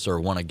crisis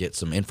or want to get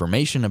some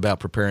information about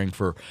preparing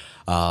for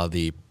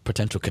the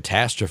potential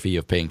catastrophe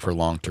of paying for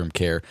long-term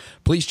care,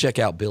 please check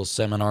out Bill's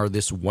seminar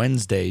this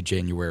Wednesday,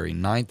 January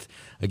 9th.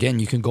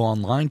 Again, you can go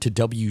online to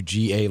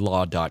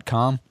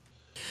wgalaw.com.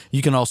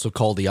 You can also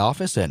call the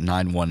office at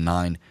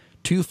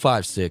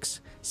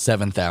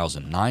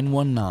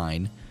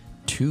 919-256-7000,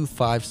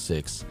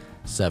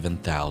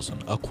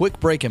 919-256-7000. A quick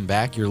break and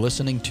back. You're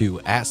listening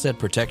to Asset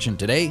Protection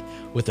Today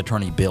with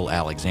attorney Bill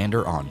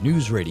Alexander on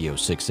News Radio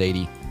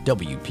 680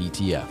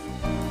 WPTF.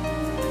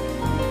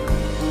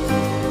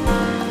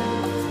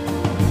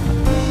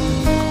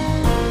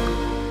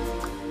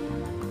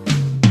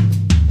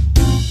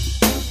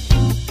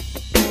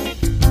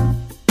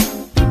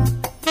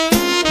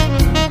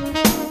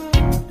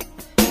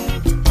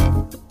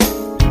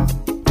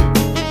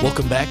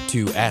 Welcome back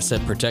to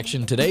Asset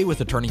Protection Today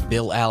with attorney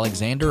Bill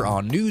Alexander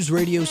on News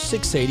Radio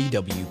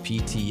 680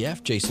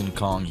 WPTF. Jason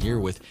Kong here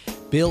with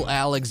Bill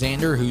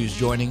Alexander, who's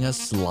joining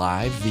us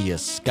live via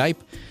Skype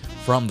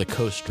from the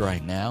coast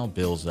right now.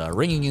 Bill's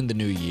ringing in the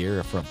new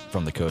year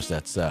from the coast.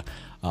 That's a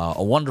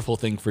wonderful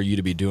thing for you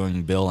to be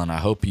doing, Bill, and I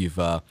hope you've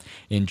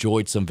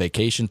enjoyed some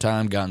vacation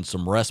time, gotten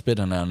some respite,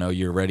 and I know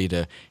you're ready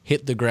to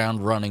hit the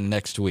ground running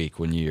next week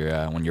when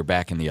you're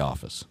back in the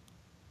office.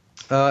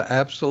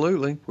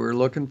 Absolutely. We're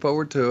looking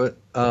forward to it.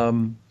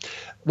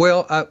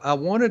 Well, I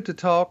wanted to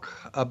talk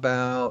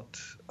about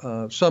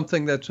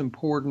something that's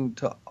important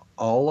to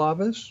all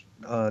of us,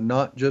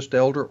 not just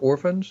elder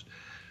orphans,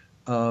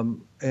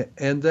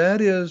 and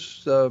that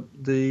is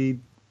the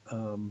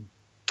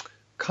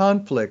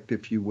conflict,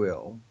 if you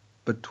will,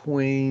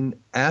 between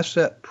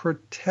asset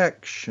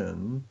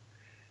protection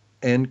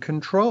and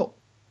control.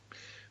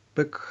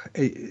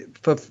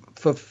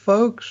 For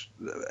folks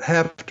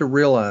have to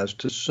realize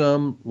to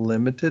some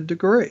limited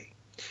degree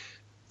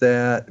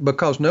that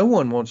because no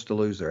one wants to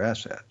lose their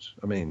assets.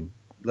 I mean,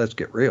 let's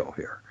get real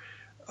here.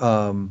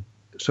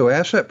 So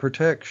asset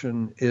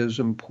protection is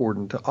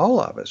important to all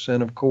of us.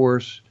 And of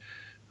course,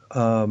 we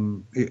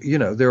do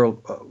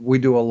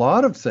a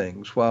lot of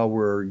things while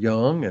we're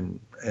young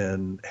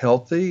and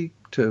healthy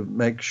to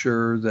make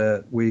sure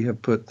that we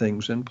have put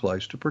things in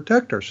place to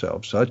protect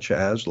ourselves, such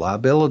as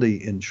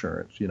liability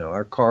insurance,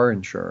 our car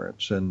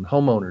insurance and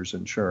homeowners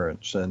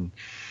insurance.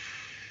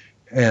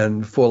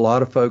 And for a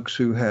lot of folks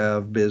who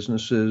have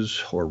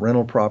businesses or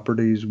rental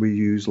properties, we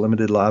use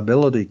limited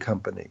liability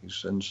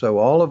companies. And so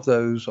all of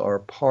those are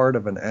part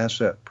of an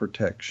asset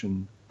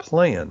protection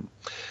plan.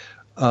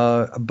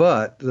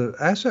 But the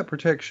asset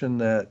protection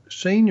that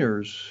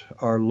seniors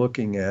are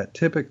looking at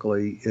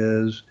typically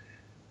is,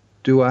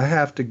 do I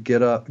have to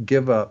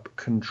give up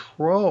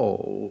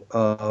control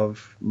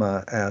of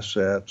my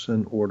assets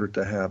in order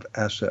to have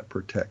asset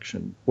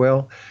protection?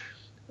 Well,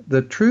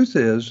 the truth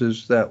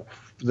is that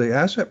the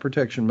asset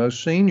protection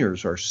most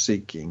seniors are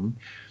seeking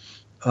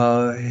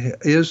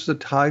is the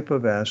type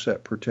of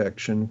asset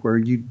protection where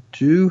you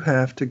do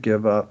have to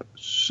give up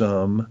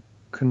some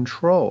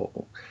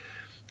control.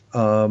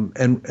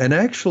 And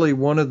actually,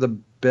 one of the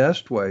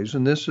best ways,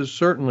 and this is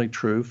certainly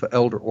true for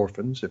elder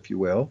orphans, if you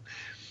will,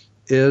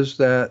 is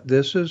that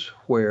this is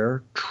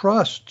where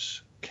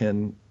trusts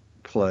can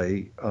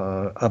play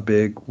a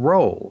big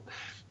role.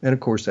 And of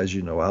course, as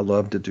you know, I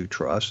love to do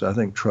trusts. I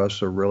think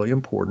trusts are really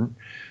important.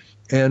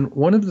 And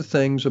one of the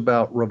things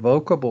about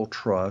revocable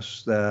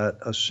trusts that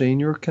a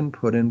senior can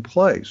put in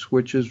place,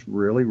 which is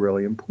really,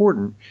 really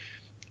important,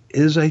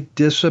 is a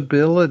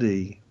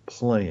disability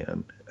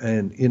plan.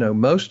 And,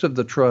 most of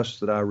the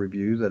trusts that I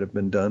review that have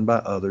been done by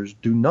others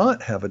do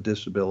not have a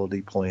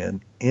disability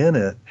plan in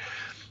it.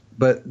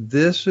 But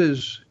this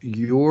is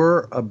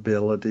your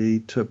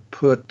ability to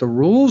put the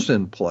rules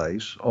in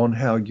place on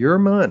how your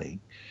money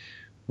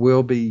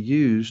will be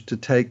used to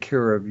take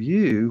care of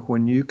you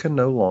when you can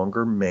no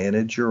longer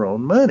manage your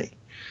own money.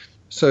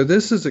 So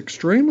this is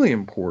extremely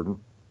important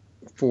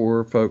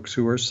for folks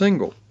who are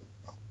single.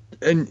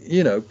 And,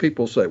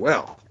 people say,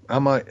 well,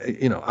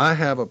 I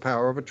have a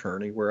power of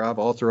attorney where I've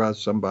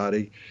authorized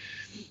somebody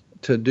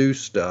to do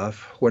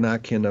stuff when I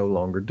can no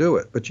longer do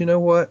it. But you know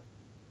what?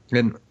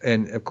 And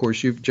of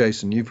course,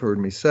 Jason, you've heard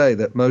me say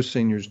that most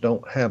seniors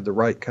don't have the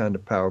right kind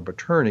of power of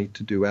attorney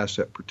to do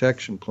asset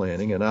protection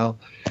planning, and I'll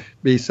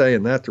be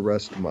saying that the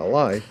rest of my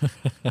life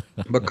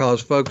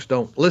because folks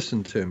don't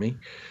listen to me.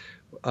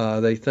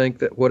 They think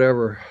that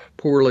whatever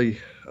poorly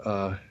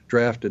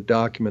drafted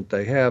document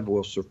they have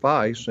will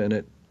suffice, and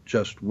it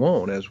just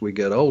won't as we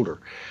get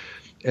older.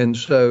 And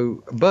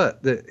so,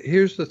 but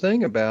here's the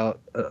thing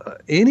about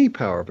any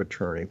power of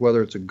attorney,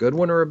 whether it's a good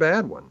one or a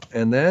bad one,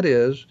 and that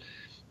is,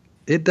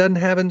 it doesn't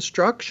have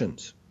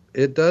instructions.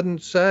 It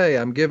doesn't say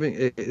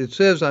it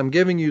says I'm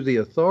giving you the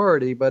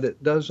authority, but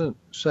it doesn't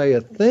say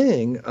a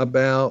thing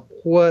about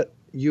what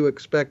you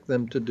expect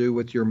them to do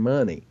with your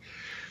money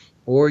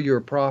or your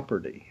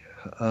property.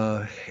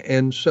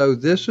 And so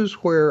this is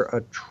where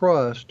a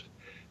trust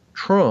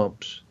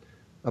trumps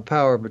a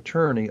power of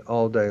attorney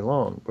all day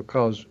long,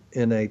 because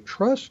in a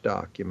trust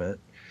document,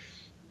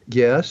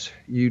 yes,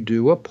 you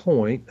do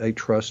appoint a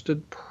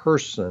trusted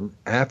person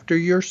after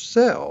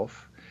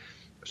yourself,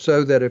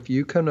 so that if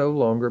you can no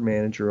longer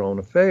manage your own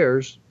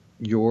affairs,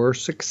 your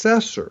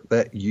successor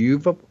that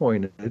you've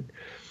appointed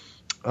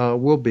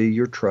will be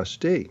your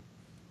trustee.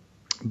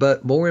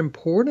 But more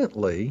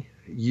importantly,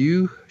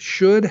 you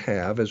should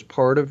have, as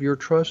part of your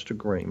trust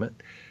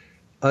agreement,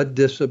 a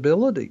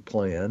disability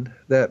plan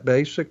that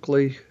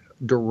basically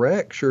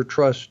directs your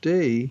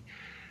trustee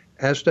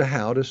as to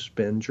how to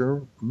spend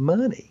your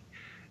money.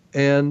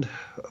 And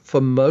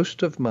for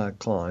most of my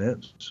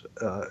clients,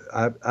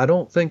 I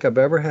don't think I've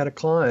ever had a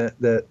client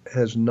that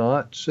has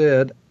not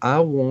said, I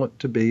want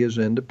to be as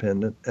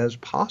independent as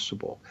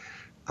possible.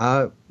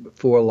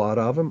 For a lot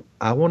of them,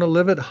 I want to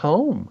live at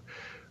home.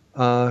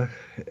 But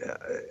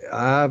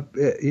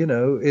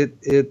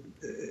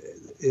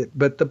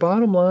the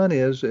bottom line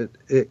is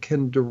it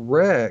can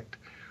direct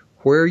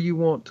where you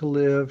want to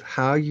live,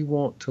 how you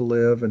want to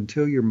live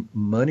until your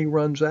money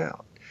runs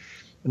out.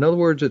 In other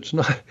words, it's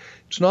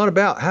not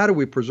about how do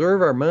we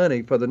preserve our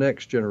money for the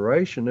next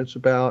generation. It's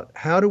about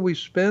how do we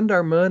spend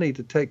our money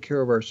to take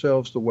care of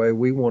ourselves the way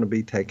we want to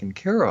be taken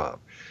care of.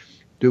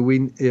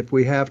 If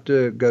we have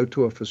to go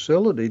to a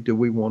facility, do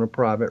we want a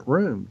private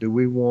room? Do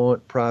we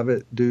want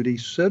private duty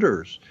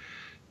sitters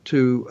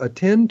to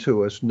attend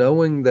to us,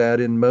 knowing that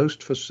in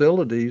most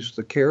facilities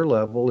the care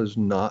level is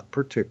not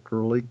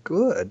particularly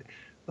good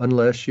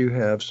unless you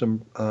have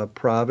some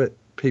private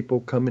people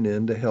coming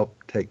in to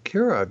help take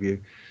care of you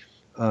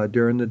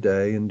during the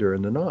day and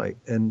during the night.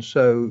 And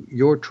so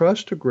your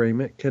trust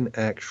agreement can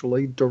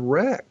actually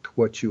direct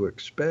what you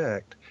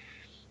expect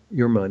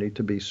your money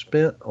to be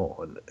spent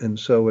on. And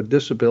so a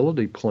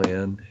disability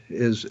plan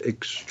is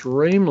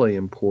extremely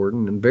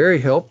important and very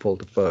helpful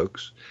to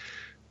folks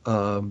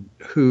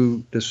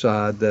who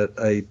decide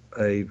that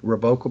a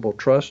revocable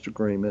trust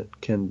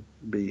agreement can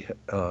be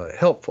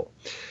helpful.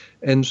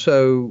 And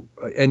so,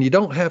 and you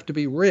don't have to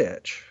be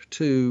rich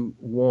to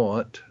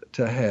want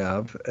to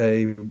have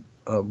a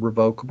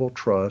revocable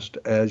trust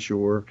as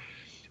your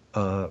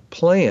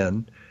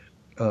plan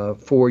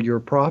for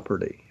your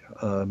property.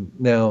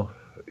 Now,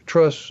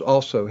 trusts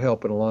also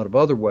help in a lot of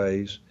other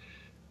ways,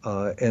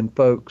 and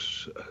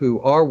folks who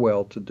are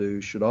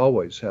well-to-do should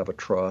always have a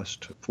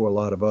trust for a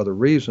lot of other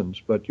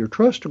reasons, but your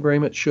trust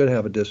agreement should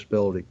have a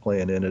disability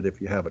plan in it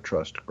if you have a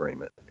trust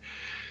agreement.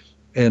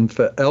 And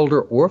for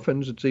elder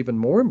orphans, it's even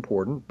more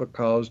important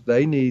because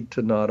they need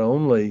to not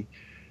only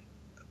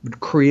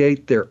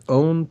create their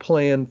own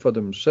plan for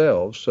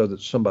themselves so that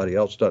somebody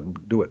else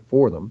doesn't do it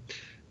for them,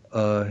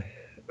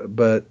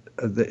 but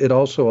it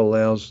also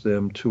allows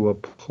them to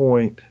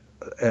appoint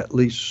at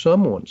least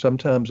someone,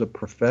 sometimes a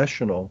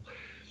professional,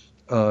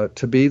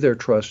 to be their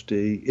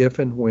trustee if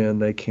and when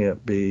they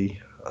can't be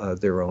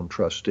their own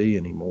trustee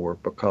anymore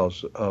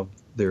because of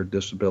their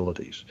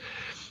disabilities.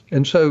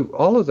 And so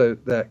all of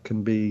that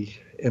can be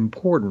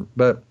important,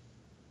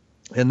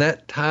 and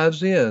that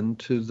ties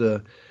into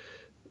the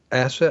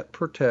asset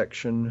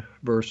protection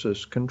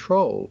versus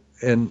control.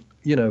 And,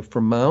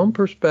 from my own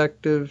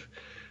perspective,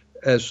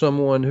 as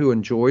someone who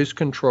enjoys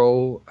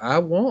control, I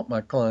want my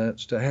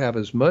clients to have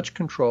as much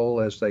control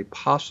as they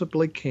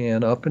possibly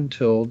can up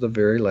until the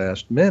very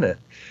last minute.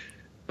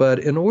 But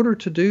in order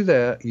to do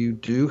that, you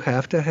do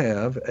have to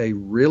have a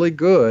really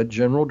good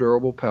general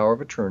durable power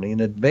of attorney, an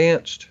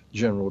advanced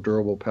general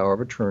durable power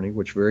of attorney,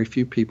 which very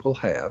few people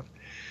have.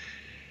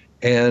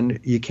 And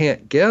you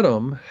can't get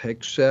them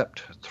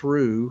except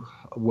through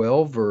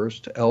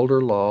well-versed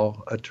elder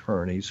law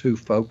attorneys who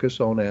focus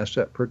on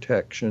asset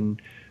protection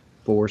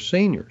for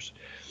seniors,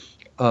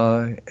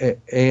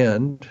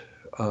 and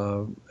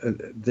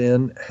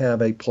then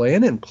have a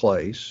plan in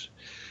place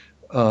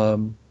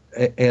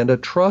and a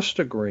trust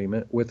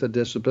agreement with a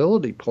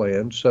disability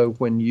plan. So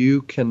when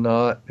you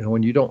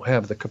don't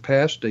have the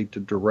capacity to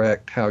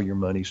direct how your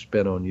money's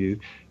spent on you,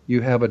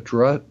 you have a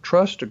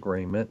trust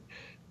agreement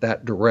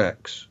that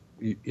directs,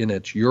 and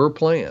it's your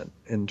plan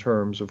in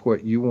terms of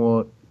what you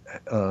want,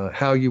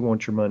 how you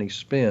want your money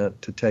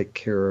spent to take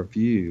care of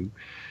you.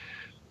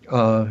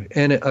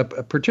 And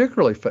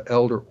particularly for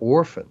elder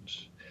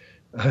orphans.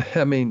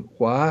 I mean,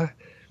 why?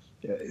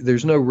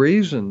 There's no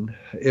reason,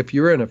 if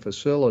you're in a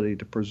facility,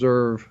 to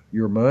preserve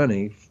your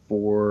money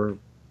for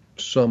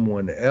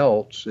someone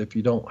else if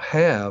you don't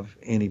have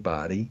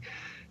anybody.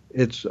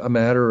 It's a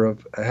matter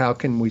of how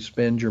can we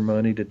spend your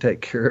money to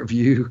take care of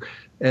you,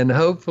 and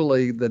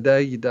hopefully the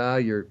day you die,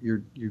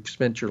 you've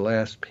spent your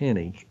last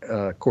penny.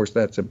 Of course,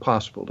 that's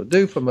impossible to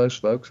do for most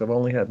folks. I've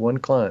only had one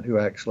client who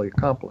actually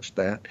accomplished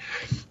that.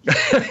 But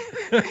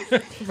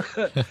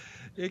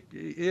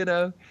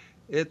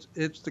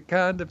it's the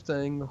kind of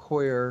thing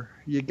where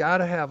you got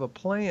to have a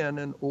plan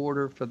in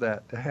order for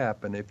that to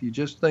happen. If you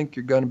just think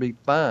you're going to be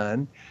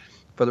fine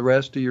for the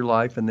rest of your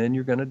life and then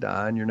you're going to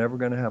die and you're never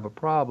going to have a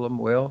problem,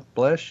 well,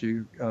 bless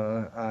you.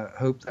 I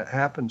hope that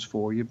happens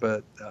for you.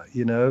 But,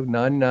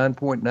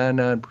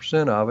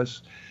 99.99% of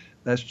us,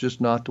 that's just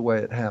not the way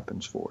it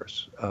happens for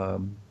us.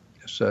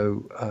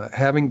 So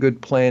having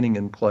good planning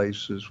in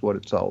place is what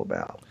it's all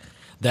about.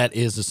 That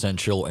is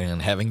essential,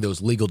 and having those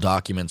legal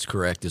documents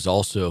correct is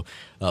also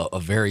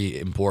a very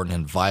important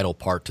and vital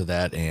part to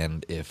that.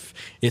 And if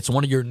it's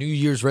one of your New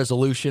Year's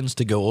resolutions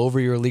to go over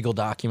your legal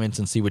documents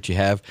and see what you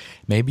have,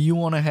 maybe you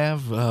want to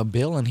have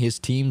Bill and his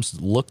teams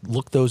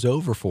look those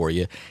over for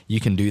you.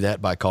 You can do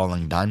that by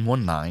calling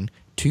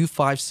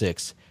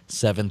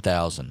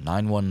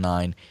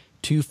 919-256-7000,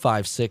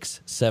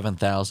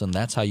 919-256-7000.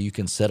 That's how you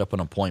can set up an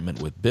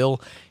appointment with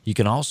Bill. You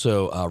can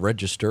also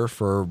register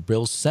for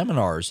Bill's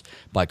seminars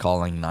by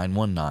calling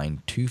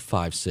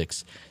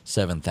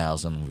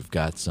 919-256-7000. We've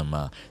got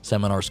some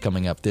seminars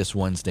coming up this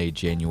Wednesday,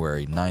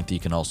 January 9th. You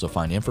can also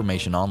find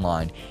information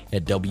online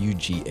at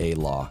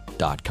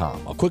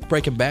wgalaw.com. A quick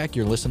break and back.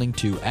 You're listening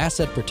to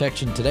Asset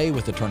Protection Today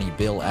with attorney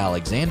Bill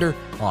Alexander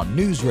on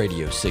News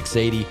Radio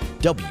 680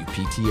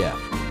 WPTF.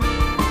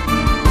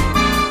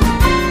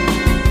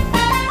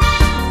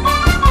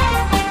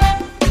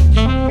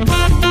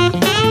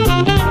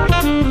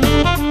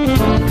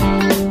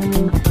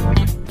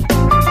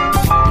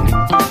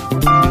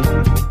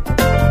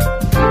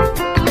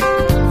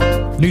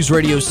 News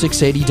Radio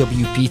 680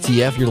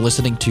 WPTF. You're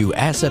listening to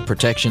Asset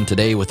Protection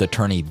Today with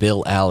attorney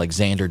Bill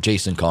Alexander.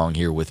 Jason Kong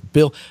here with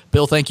Bill.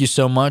 Bill, thank you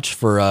so much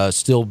for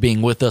still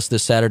being with us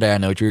this Saturday. I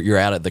know you're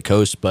out at the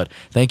coast, but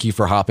thank you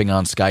for hopping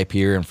on Skype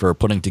here and for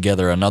putting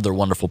together another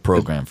wonderful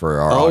program for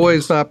our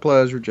Always audience. My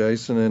pleasure,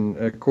 Jason. And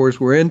of course,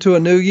 we're into a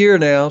new year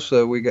now,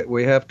 so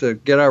we have to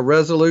get our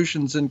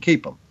resolutions and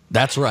keep them.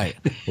 That's right.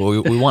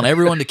 Well, we want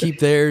everyone to keep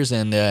theirs,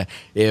 and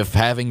if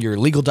having your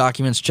legal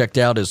documents checked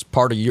out is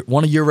part of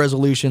one of your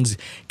resolutions,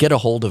 get a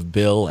hold of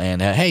Bill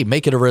and, hey,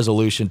 make it a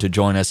resolution to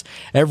join us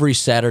every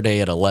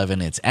Saturday at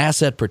 11. It's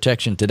Asset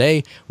Protection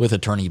Today with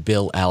attorney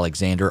Bill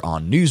Alexander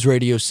on News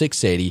Radio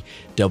 680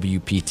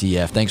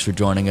 WPTF. Thanks for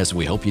joining us.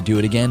 We hope you do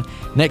it again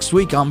next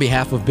week. On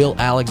behalf of Bill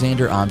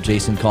Alexander, I'm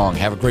Jason Kong.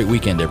 Have a great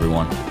weekend,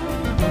 everyone.